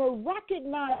customer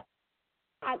recognized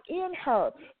in her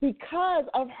because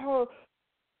of her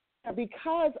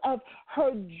because of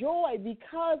her joy,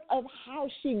 because of how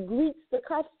she greets the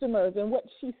customers and what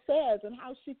she says and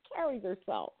how she carries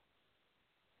herself.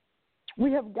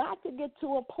 We have got to get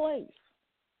to a place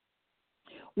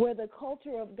where the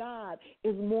culture of God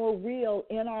is more real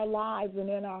in our lives and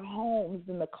in our homes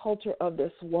than the culture of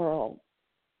this world.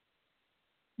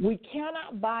 We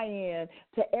cannot buy in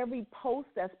to every post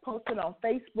that's posted on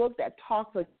Facebook that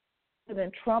talks of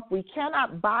President Trump. We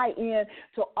cannot buy in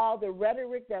to all the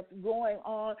rhetoric that's going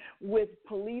on with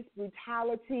police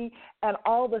brutality and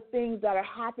all the things that are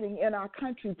happening in our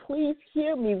country. Please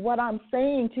hear me what I'm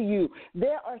saying to you.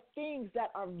 There are things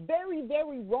that are very,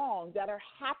 very wrong that are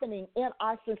happening in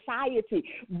our society,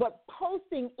 but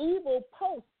posting evil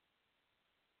posts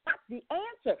is not the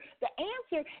answer. The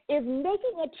answer is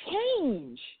making a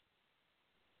change,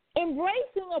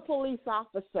 embracing a police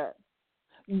officer,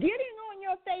 getting on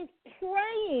your face,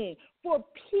 praying for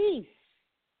peace,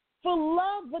 for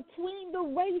love between the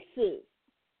races,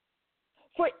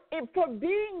 for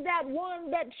being that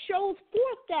one that shows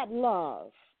forth that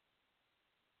love.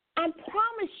 I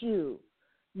promise you,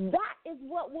 that is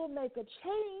what will make a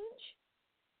change,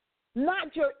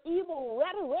 not your evil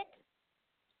rhetoric.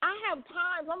 I have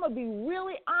times, I'm going to be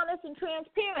really honest and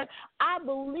transparent, I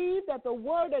believe that the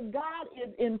word of God is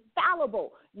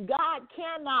infallible. God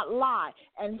cannot lie.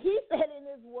 And he said in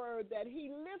his word that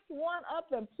he lifts one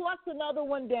up and plucks another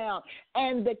one down.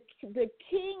 And the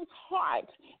king's heart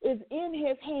is in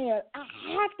his hand. I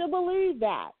have to believe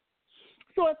that.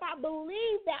 So if I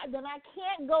believe that, then I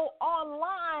can't go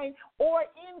online or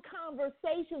in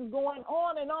conversations going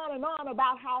on and on and on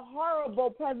about how horrible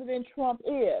President Trump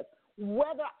is,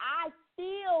 whether I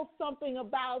feel something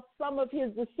about some of his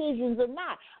decisions or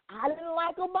not. I didn't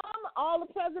like all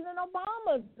of President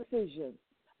Obama's decisions.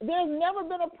 There's never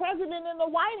been a president in the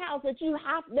White House that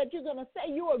you're going to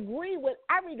say you agree with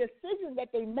every decision that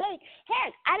they make.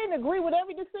 Heck, I didn't agree with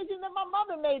every decision that my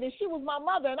mother made, and she was my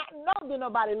mother, and I know that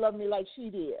nobody loved me like she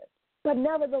did. But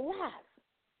nevertheless,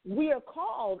 we are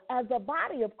called as a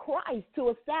body of Christ to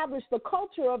establish the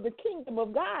culture of the kingdom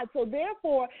of God. So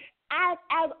therefore, as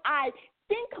I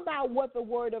think about what the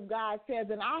word of God says,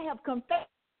 and I have confessed,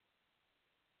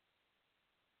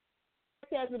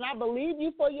 and I believe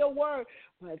you for your word,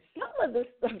 but some of this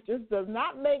stuff just does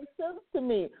not make sense to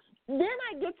me. Then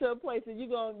I get to a place that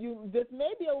this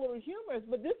may be a little humorous,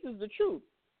 but this is the truth.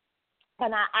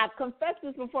 And I've confessed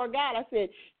this before God. I said,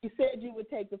 you said you would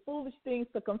take the foolish things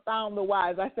to confound the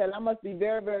wise. I said, I must be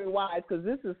very, very wise because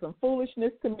this is some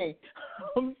foolishness to me.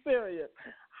 I'm serious.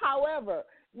 However,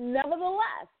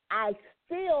 nevertheless, I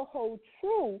still hold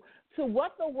true to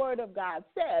what the Word of God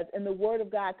says, and the Word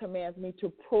of God commands me to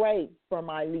pray for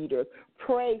my leaders,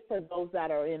 pray for those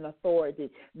that are in authority,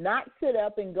 not sit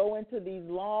up and go into these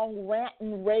long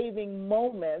ranting, raving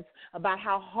moments about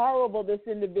how horrible this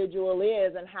individual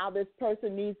is and how this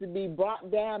person needs to be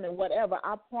brought down and whatever.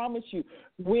 I promise you,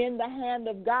 when the hand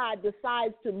of God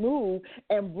decides to move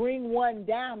and bring one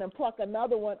down and pluck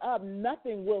another one up,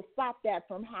 nothing will stop that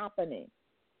from happening.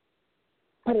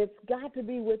 But it's got to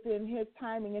be within his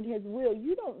timing and his will.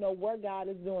 You don't know what God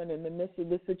is doing in the midst of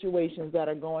the situations that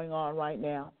are going on right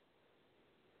now.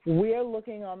 We're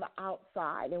looking on the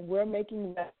outside, and we're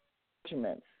making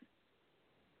judgments.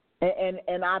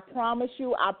 And I promise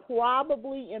you, I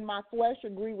probably in my flesh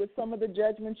agree with some of the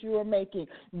judgments you are making,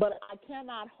 but I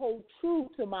cannot hold true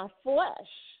to my flesh.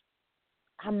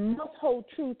 I must hold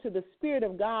true to the Spirit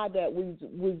of God that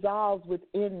resides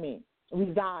within me.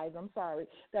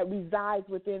 That resides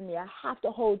within me. I have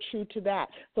to hold true to that.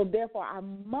 So therefore, I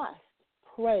must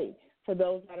pray for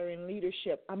those that are in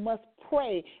leadership. I must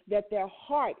pray that their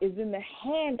heart is in the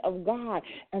hand of God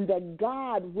and that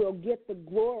God will get the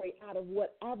glory out of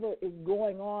whatever is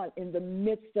going on in the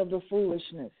midst of the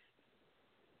foolishness.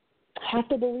 I have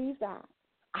to believe that.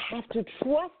 I have to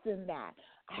trust in that.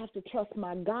 I have to trust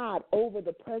my God over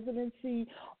the presidency,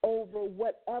 over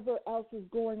whatever else is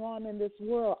going on in this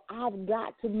world. I've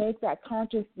got to make that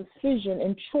conscious decision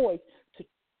and choice to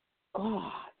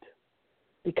God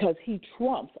because he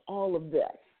trumps all of this.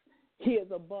 He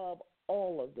is above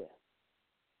all of this.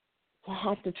 So I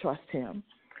have to trust him.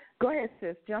 Go ahead,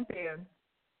 sis. Jump in.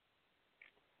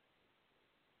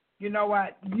 You know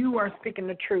what? You are speaking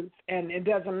the truth, and it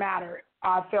doesn't matter.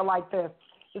 I feel like this.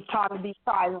 It's time to be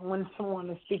silent when someone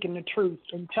is speaking the truth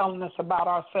and telling us about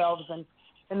ourselves and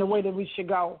the way that we should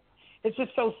go. It's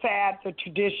just so sad the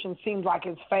tradition seems like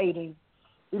it's fading.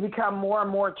 We become more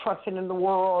and more trusting in the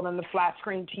world and the flat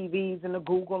screen TVs and the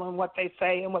Google and what they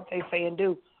say and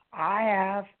do. I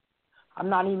have. I'm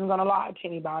not even going to lie to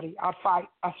anybody. I fight.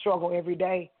 I struggle every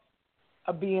day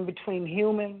of being between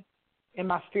human in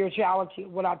my spirituality,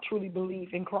 what I truly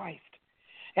believe in Christ.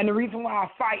 And the reason why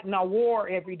I fight and I war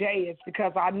every day is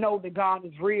because I know that God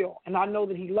is real, and I know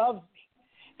that he loves me.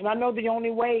 And I know the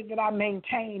only way that I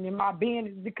maintain in my being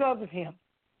is because of him.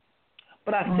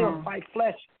 But I still fight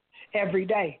flesh every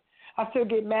day. I still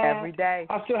get mad. Every day.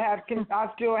 I still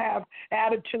have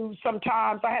attitude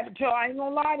sometimes. I ain't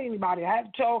gonna lie to anybody. I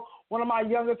had to tell one of my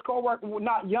youngest coworkers, well,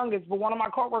 not youngest, but one of my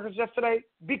coworkers yesterday,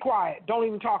 be quiet. Don't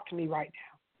even talk to me right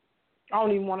now. I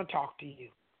don't even want to talk to you.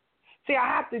 See,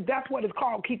 that's what it's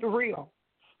called, keep it real.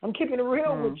 I'm keeping it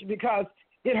real with you because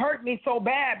it hurt me so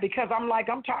bad because I'm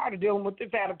tired of dealing with this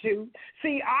attitude.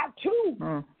 See, I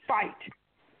too fight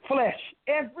flesh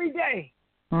every day.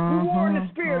 We war in the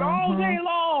spirit all day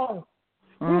long.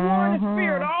 We war in the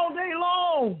spirit all day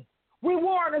long. We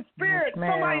war in the spirit.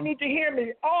 Yes, somebody needs to hear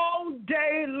me all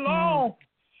day long.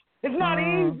 It's not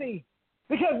easy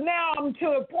because now I'm to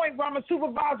a point where I'm a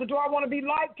supervisor. Do I want to be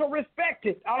liked or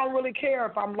respected? I don't really care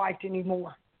if I'm liked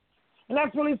anymore. And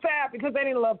that's really sad because they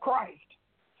didn't love Christ.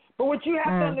 But what you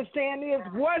have to understand is,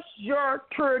 what's your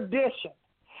tradition?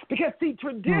 Because, see,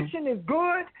 tradition is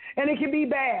good and it can be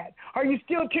bad. Are you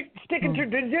still sticking to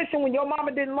tradition when your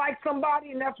mama didn't like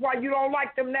somebody and that's why you don't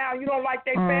like them now? You don't like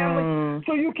their family,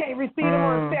 so you can't receive them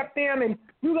or accept them, and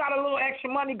you got a little extra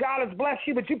money, God has blessed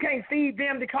you, but you can't feed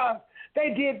them because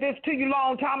they did this to you a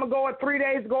long time ago or 3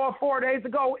 days ago or 4 days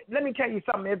ago. Let me tell you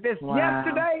something. If it's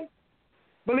yesterday,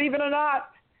 believe it or not,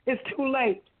 it's too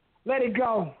late. Let it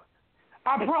go.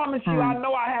 I promise you, I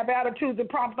know I have attitudes and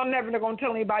problems. I'm never going to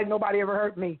tell anybody nobody ever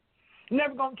hurt me. I'm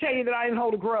never going to tell you that I didn't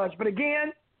hold a grudge. But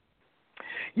again,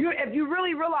 if you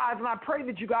really realize, and I pray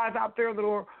that you guys out there that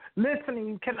are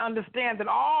listening can understand that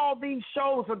all these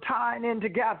shows are tying in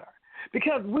together.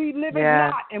 Because we live it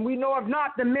not, and we know of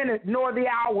not the minute, nor the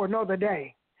hour, nor the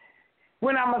day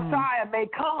when our Messiah may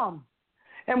come.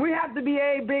 And we have to be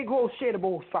a big old shit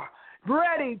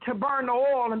ready to burn the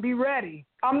oil and be ready.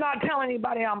 I'm not telling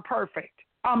anybody I'm perfect.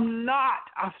 I'm not.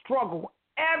 I struggle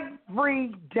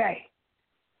every day.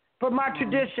 But my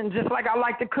tradition, just like I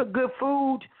like to cook good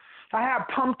food, I have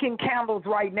pumpkin candles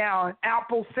right now and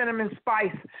apple cinnamon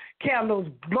spice candles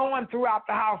blowing throughout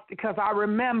the house because I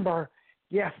remember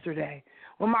yesterday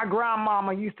when my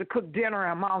grandmama used to cook dinner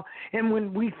and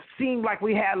when we seemed like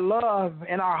we had love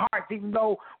in our hearts, even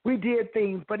though we did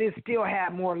things, but it still had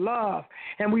more love.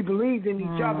 And we believed in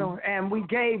each other, and we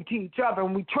gave to each other,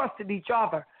 and we trusted each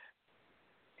other.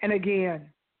 And again,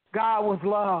 God was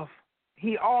love.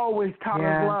 He always taught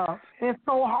us love. And it's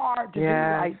so hard to do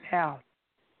right now.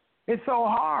 It's so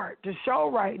hard to show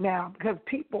right now because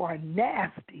people are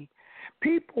nasty.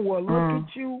 People will look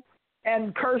at you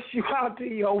and curse you out to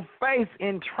your face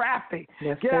in traffic.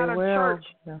 Yes, get out of church.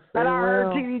 Yes, and I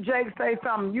heard T.D. Jakes say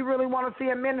something. You really want to see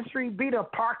a ministry? Be the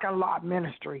parking lot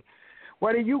ministry.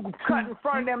 Whether you cut in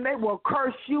front of them, they will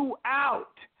curse you out.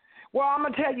 Well, I'm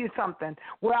going to tell you something.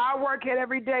 Where I work at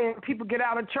every day, and people get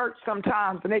out of church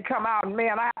sometimes, and they come out, and,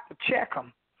 man, I have to check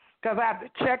them. Because I have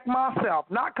to check myself.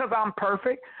 Not because I'm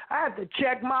perfect. I have to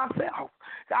check myself.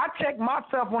 I check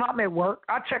myself when I'm at work.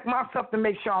 I check myself to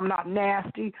make sure I'm not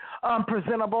nasty,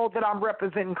 unpresentable, that I'm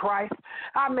representing Christ.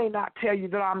 I may not tell you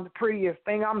that I'm the prettiest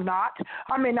thing. I'm not.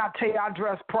 I may not tell you I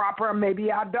dress proper, or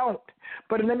maybe I don't.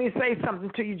 But let me say something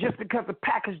to you. Just because the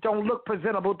package don't look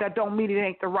presentable, that don't mean it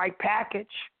ain't the right package.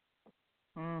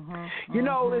 You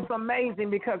know, it's amazing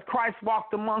because Christ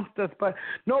walked amongst us, but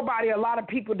a lot of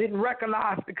people didn't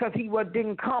recognize because he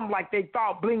didn't come like they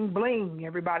thought. Bling, bling,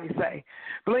 everybody say.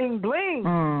 Bling,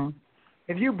 bling.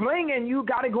 If you blinging, you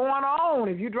got it going on.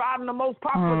 If you driving the most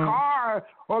popular car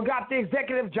or got the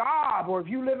executive job, or if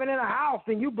you living in a house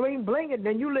and you bling, blinging,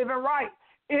 then you living right.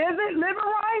 Is it living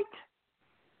right?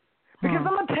 Because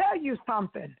I'm going to tell you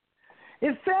something.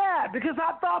 It's sad because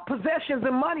I thought possessions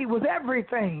and money was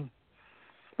everything.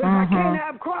 But if I can't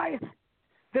have Christ,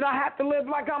 then I have to live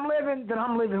like I'm living, then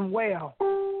I'm living well,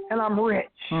 and I'm rich.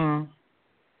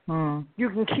 You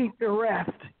can keep the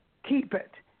rest. Keep it.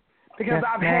 Because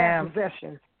I've had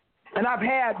possessions, and I've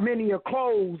had many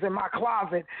clothes in my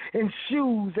closet and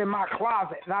shoes in my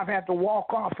closet, and I've had to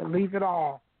walk off and leave it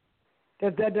all.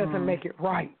 That doesn't make it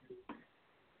right.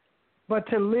 But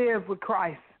to live with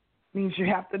Christ means you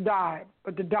have to die.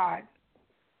 But to die,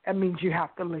 that means you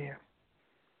have to live.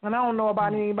 And I don't know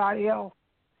about anybody else,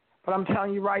 but I'm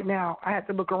telling you right now, I have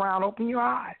to look around, open your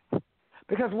eyes,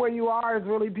 because where you are is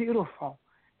really beautiful.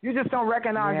 You just don't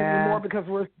recognize it anymore because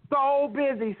we're so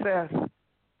busy, sis,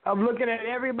 of looking at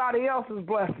everybody else's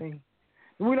blessing.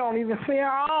 We don't even see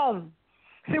our own.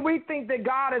 See, we think that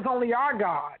God is only our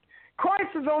God. Christ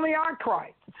is only our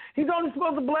Christ. He's only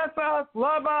supposed to bless us,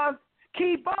 love us,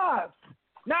 keep us,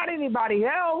 not anybody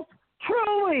else.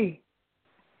 Truly.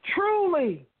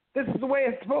 Truly, this is the way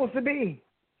it's supposed to be.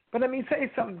 But let me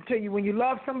say something to you. When you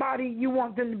love somebody, you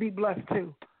want them to be blessed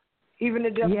too, even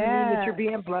if it doesn't mean that you're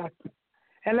being blessed.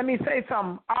 And let me say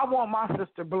something. I want my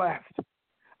sister blessed.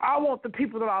 I want the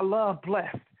people that I love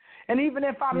blessed. And even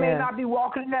if I may not be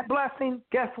walking in that blessing,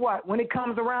 guess what? When it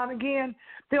comes around again,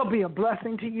 there'll be a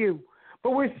blessing to you.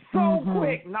 But we're so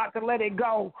quick not to let it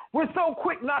go. We're so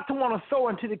quick not to want to sow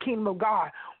into the kingdom of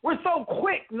God. We're so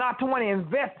quick not to want to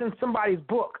invest in somebody's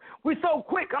book. We're so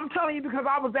quick. I'm telling you, because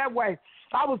I was that way.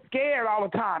 I was scared all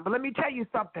the time. But let me tell you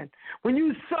something. When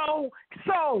you sow.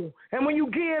 And when you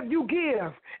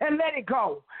give, and let it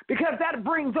go. Because that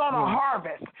brings on a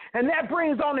harvest, and that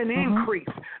brings on an increase.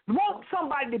 Want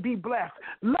somebody to be blessed.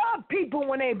 Love people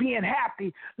when they're being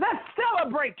happy. Let's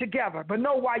celebrate together, but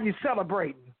know why you're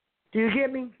celebrating. Do you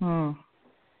get me?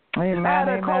 Amen, I had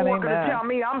a coworker amen. to tell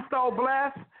me, I'm so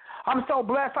blessed. I'm so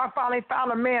blessed I finally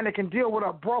found a man that can deal with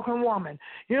a broken woman.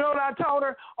 You know what I told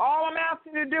her? All I'm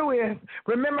asking you to do is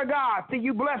remember God. See,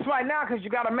 you blessed right now because you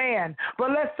got a man.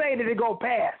 But let's say that it go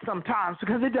past sometimes,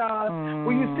 because it does.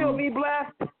 Will you still be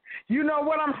blessed? You know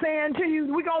what I'm saying to you?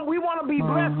 We want to be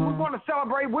blessed. We want to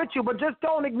celebrate with you, but just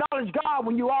don't acknowledge God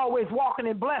when you're always walking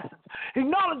in blessings.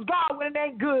 Acknowledge God when it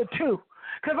ain't good, too.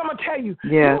 Because I'm going to tell you,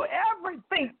 you ever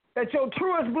think that your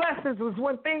truest blessings is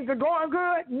when things are going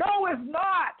good? No, it's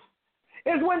not.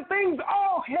 It's when things,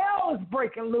 all hell is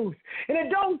breaking loose. And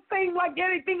it don't seem like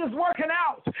anything is working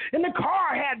out. And the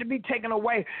car had to be taken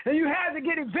away. And you had to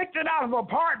get evicted out of an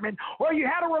apartment. Or you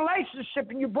had a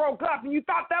relationship and you broke up and you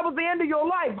thought that was the end of your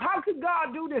life. How could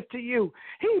God do this to you?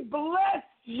 He blessed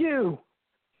you.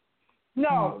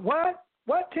 No, what?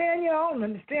 What, Tanya? I don't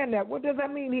understand that. What does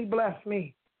that mean, he blessed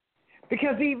me?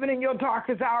 Because even in your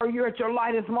darkest hour, you're at your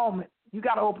lightest moment. You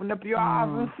got to open up your eyes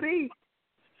and see.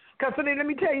 Because let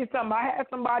me tell you something. I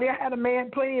had a man,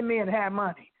 plenty of men had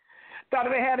money. Thought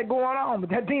they had it going on, but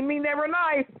that didn't mean they were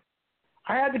nice.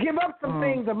 I had to give up some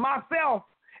things of myself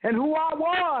and who I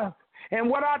was and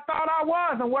what I thought I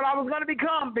was and what I was going to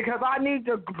become, because I need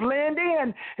to blend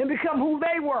in and become who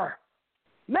they were.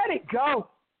 Let it go.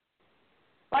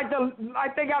 Like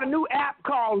they got a new app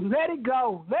called Let It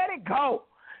Go. Let it go.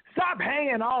 Stop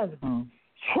hanging on.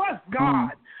 Trust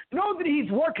God. Know that he's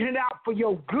working it out for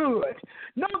your good.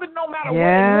 Know that no matter what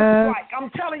it looks like, I'm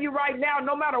telling you right now,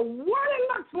 no matter what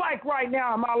it looks like right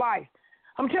now in my life,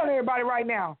 I'm telling everybody right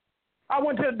now, I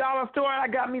went to the dollar store and I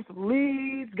got me some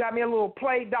leaves, got me a little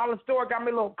plate, dollar store, got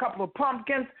me a little couple of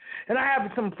pumpkins, and I have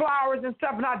some flowers and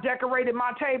stuff, and I decorated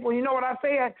my table. You know what I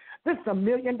said? This is $1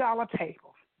 million table.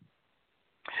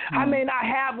 I may not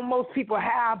have what most people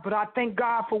have, but I thank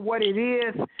God for what it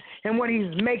is and what he's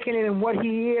making it and what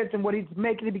he is and what he's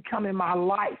making it become in my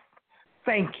life.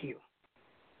 Thank you.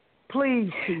 Please,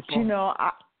 people. You know,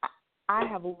 I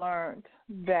have learned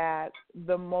that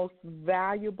the most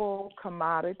valuable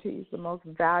commodities, the most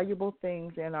valuable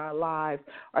things in our lives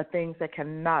are things that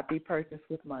cannot be purchased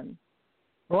with money.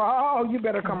 Wow, you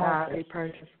better come on. Cannot be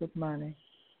purchased with money.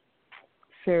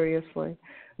 Seriously.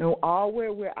 No, all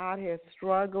where we're out here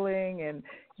struggling and,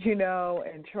 you know,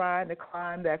 and trying to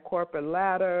climb that corporate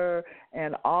ladder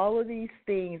and all of these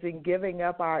things and giving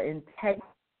up our integrity,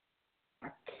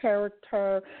 our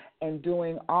character, and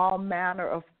doing all manner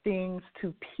of things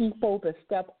to people to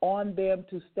step on them,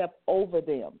 to step over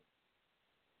them.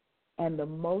 And the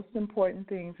most important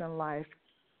things in life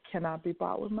cannot be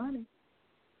bought with money.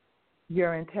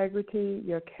 Your integrity,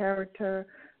 your character,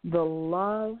 the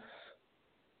love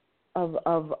of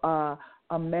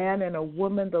a man and a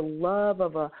woman, the love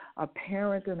of a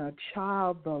parent and a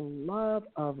child, the love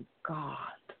of God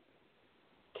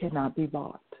cannot be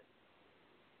bought.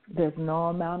 There's no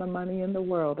amount of money in the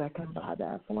world that can buy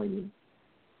that for you.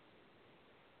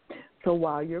 So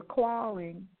while you're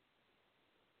clawing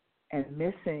and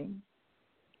missing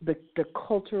the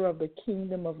culture of the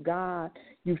kingdom of God,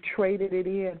 you've traded it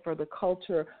in for the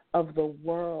culture of the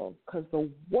world, because the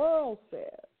world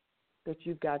says that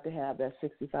you've got to have that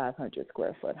 6,500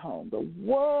 square foot home. The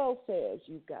world says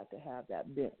you've got to have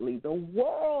that Bentley. The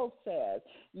world says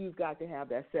you've got to have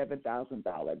that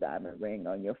 $7,000 diamond ring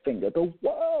on your finger. The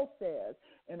world says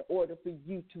in order for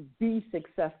you to be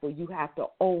successful, you have to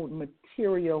own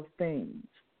material things.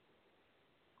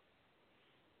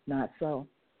 Not so.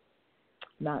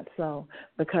 Not so.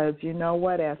 Because you know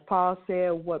what? As Paul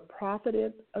said, what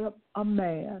profiteth a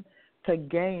man to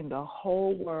gain the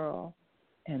whole world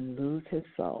and lose his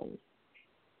soul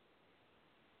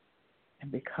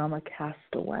and become a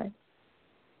castaway.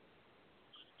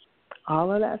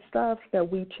 All of that stuff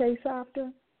that we chase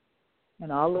after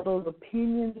and all of those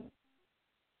opinions,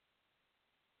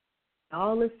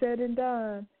 all is said and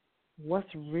done,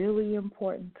 what's really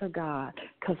important to God,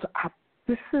 because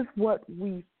this is what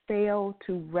we fail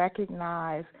to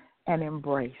recognize and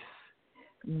embrace,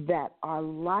 that our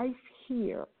life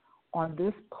here on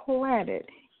this planet,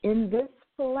 in this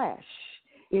flesh,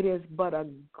 it is but a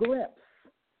glimpse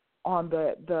on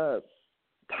the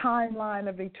timeline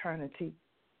of eternity.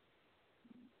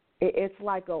 It's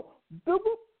like a boop,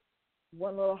 boop,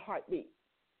 one little heartbeat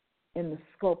in the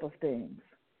scope of things.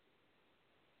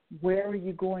 Where are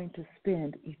you going to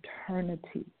spend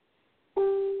eternity?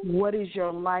 What is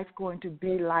your life going to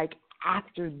be like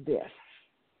after this?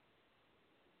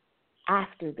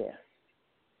 After this.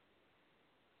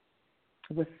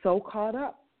 We're so caught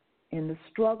up in the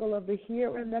struggle of the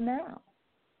here and the now.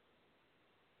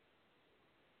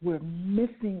 We're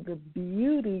missing the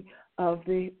beauty of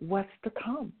the what's to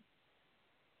come.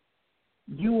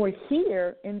 You are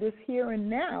here in this here and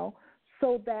now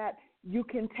so that you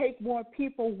can take more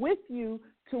people with you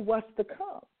to what's to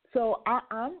come. So I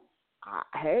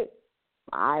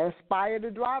aspire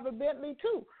to drive a Bentley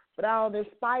too, but I don't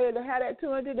aspire to have that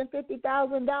 $250,000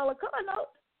 car note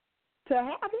to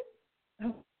have it.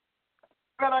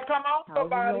 Better come on,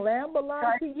 somebody. The land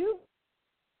belongs to you.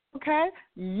 Okay?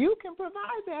 You can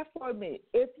provide that for me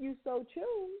if you so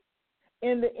choose.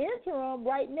 In the interim,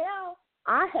 right now,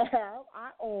 I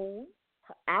own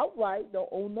outright, don't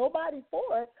owe nobody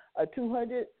for it, a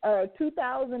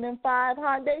 2005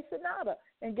 Hyundai Sonata.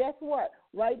 And guess what?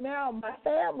 Right now, my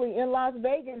family in Las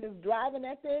Vegas is driving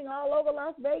that thing all over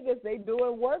Las Vegas. They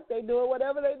doing work. They doing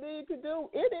whatever they need to do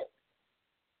in it.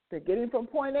 They're getting from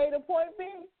point A to point B.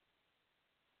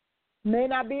 May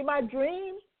not be my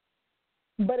dream,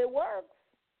 but it works.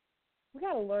 We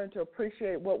got to learn to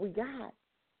appreciate what we got.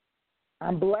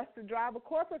 I'm blessed to drive a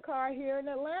corporate car here in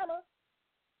Atlanta.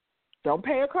 Don't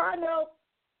pay a car note.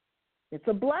 It's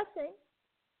a blessing.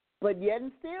 But yet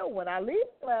and still, when I leave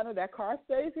Atlanta, that car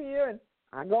stays here, and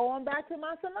I go on back to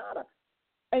my Sonata.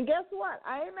 And guess what?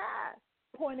 I ain't mad.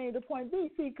 Point A to point B.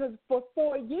 See, because for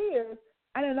 4 years,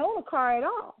 I didn't own a car at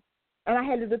all. And I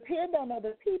had to depend on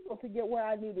other people to get where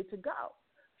I needed to go.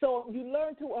 So you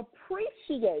learn to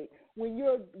appreciate when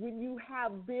you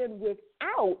have been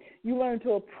without, you learn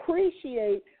to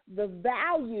appreciate the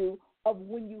value of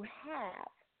when you have.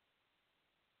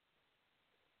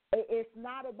 It's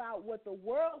not about what the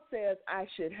world says I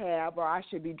should have or I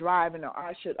should be driving or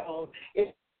I should own.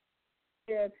 It's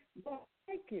well,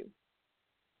 thank you.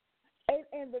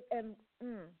 And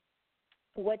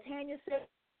what Tanya said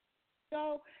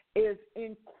is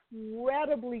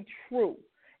incredibly true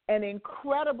and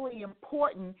incredibly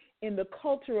important in the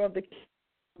culture of the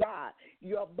God.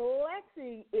 Your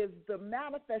blessing is the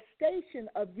manifestation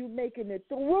of you making it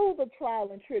through the trial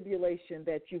and tribulation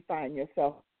that you find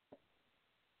yourself.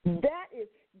 That is,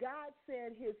 God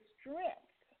said his strength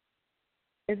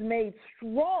is made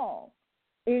strong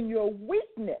in your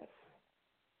weakness.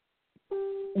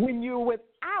 When you're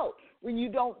without, when you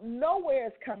don't know where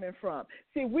it's coming from.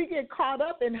 See, we get caught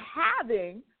up in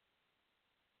having,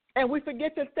 and we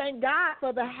forget to thank God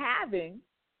for the having,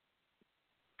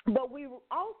 but we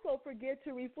also forget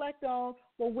to reflect on,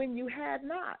 well, when you had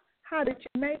not, how did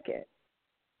you make it?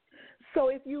 So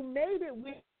if you made it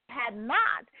when you had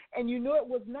not, and you knew it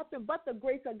was nothing but the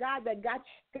grace of God that got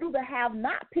you through the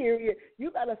have-not period,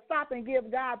 you got to stop and give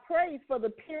God praise for the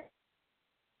period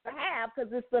you have,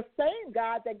 because it's the same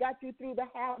God that got you through the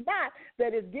have-not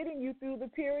that is getting you through the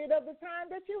period of the time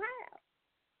that you have.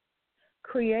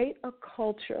 Create a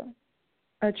culture,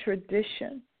 a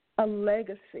tradition, a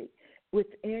legacy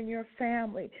within your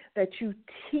family that you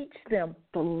teach them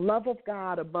the love of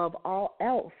God above all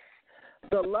else,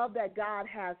 the love that God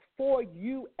has for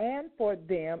you and for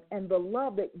them, and the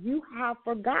love that you have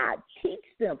for God. Teach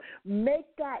them.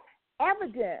 Make that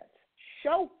evidence.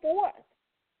 Show forth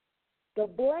the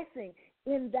blessing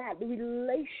in that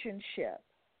relationship.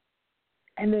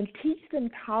 And then teach them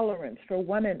tolerance for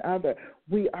one another.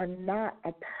 We are not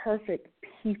a perfect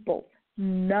people,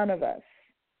 none of us,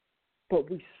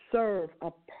 but we serve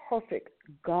a perfect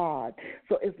God.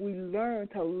 So if we learn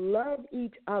to love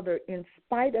each other in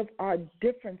spite of our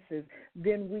differences,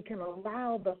 then we can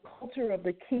allow the culture of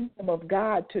the kingdom of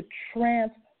God to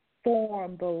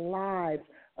transform the lives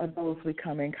of those we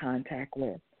come in contact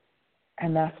with.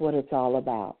 And that's what it's all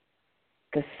about.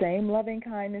 The same loving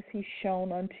kindness he's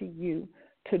shown unto you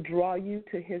to draw you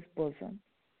to his bosom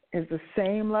is the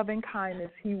same loving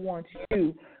kindness he wants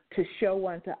you to show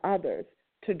unto others,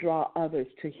 to draw others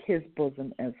to his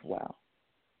bosom as well.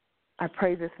 I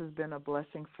pray this has been a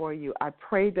blessing for you. I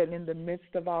pray that in the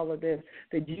midst of all of this,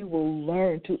 that you will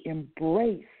learn to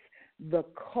embrace the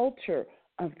culture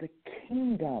of the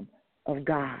kingdom of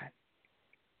God.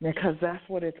 because that's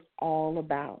what it's all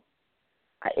about.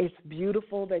 It's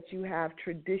beautiful that you have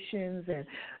traditions and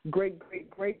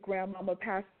great-great-great-grandmama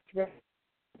passed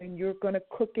and you're going to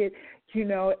cook it,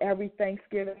 every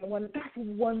Thanksgiving. That's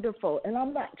wonderful, and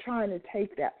I'm not trying to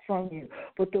take that from you.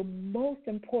 But the most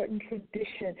important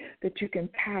tradition that you can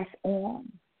pass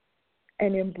on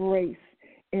and embrace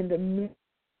in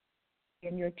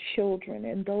your children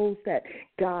and those that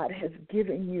God has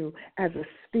given you as a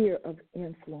sphere of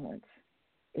influence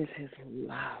is his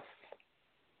love.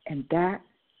 And that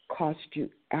cost you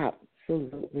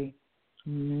absolutely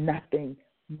nothing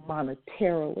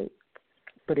monetarily,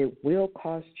 but it will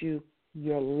cost you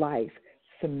your life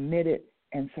submitted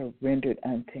and surrendered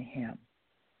unto him.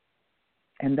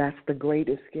 And that's the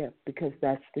greatest gift, because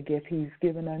that's the gift he's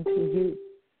given unto you,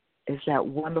 is that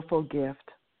wonderful gift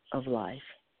of life.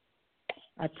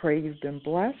 I pray you've been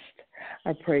blessed.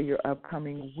 I pray your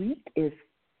upcoming week is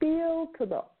filled to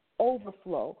the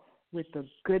overflow with the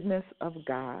goodness of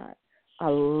God. I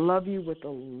love you with the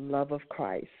love of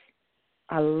Christ.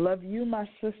 I love you, my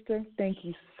sister. Thank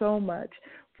you so much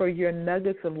for your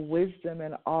nuggets of wisdom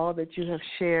and all that you have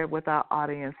shared with our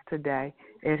audience today.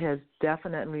 It has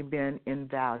definitely been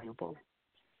invaluable.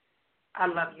 I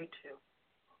love you too.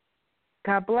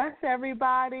 God bless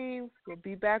everybody. We'll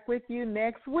be back with you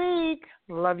next week.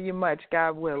 Love you much,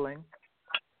 God willing.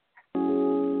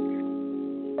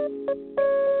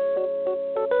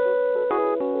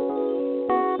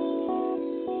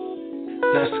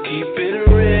 Let's keep it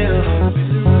real.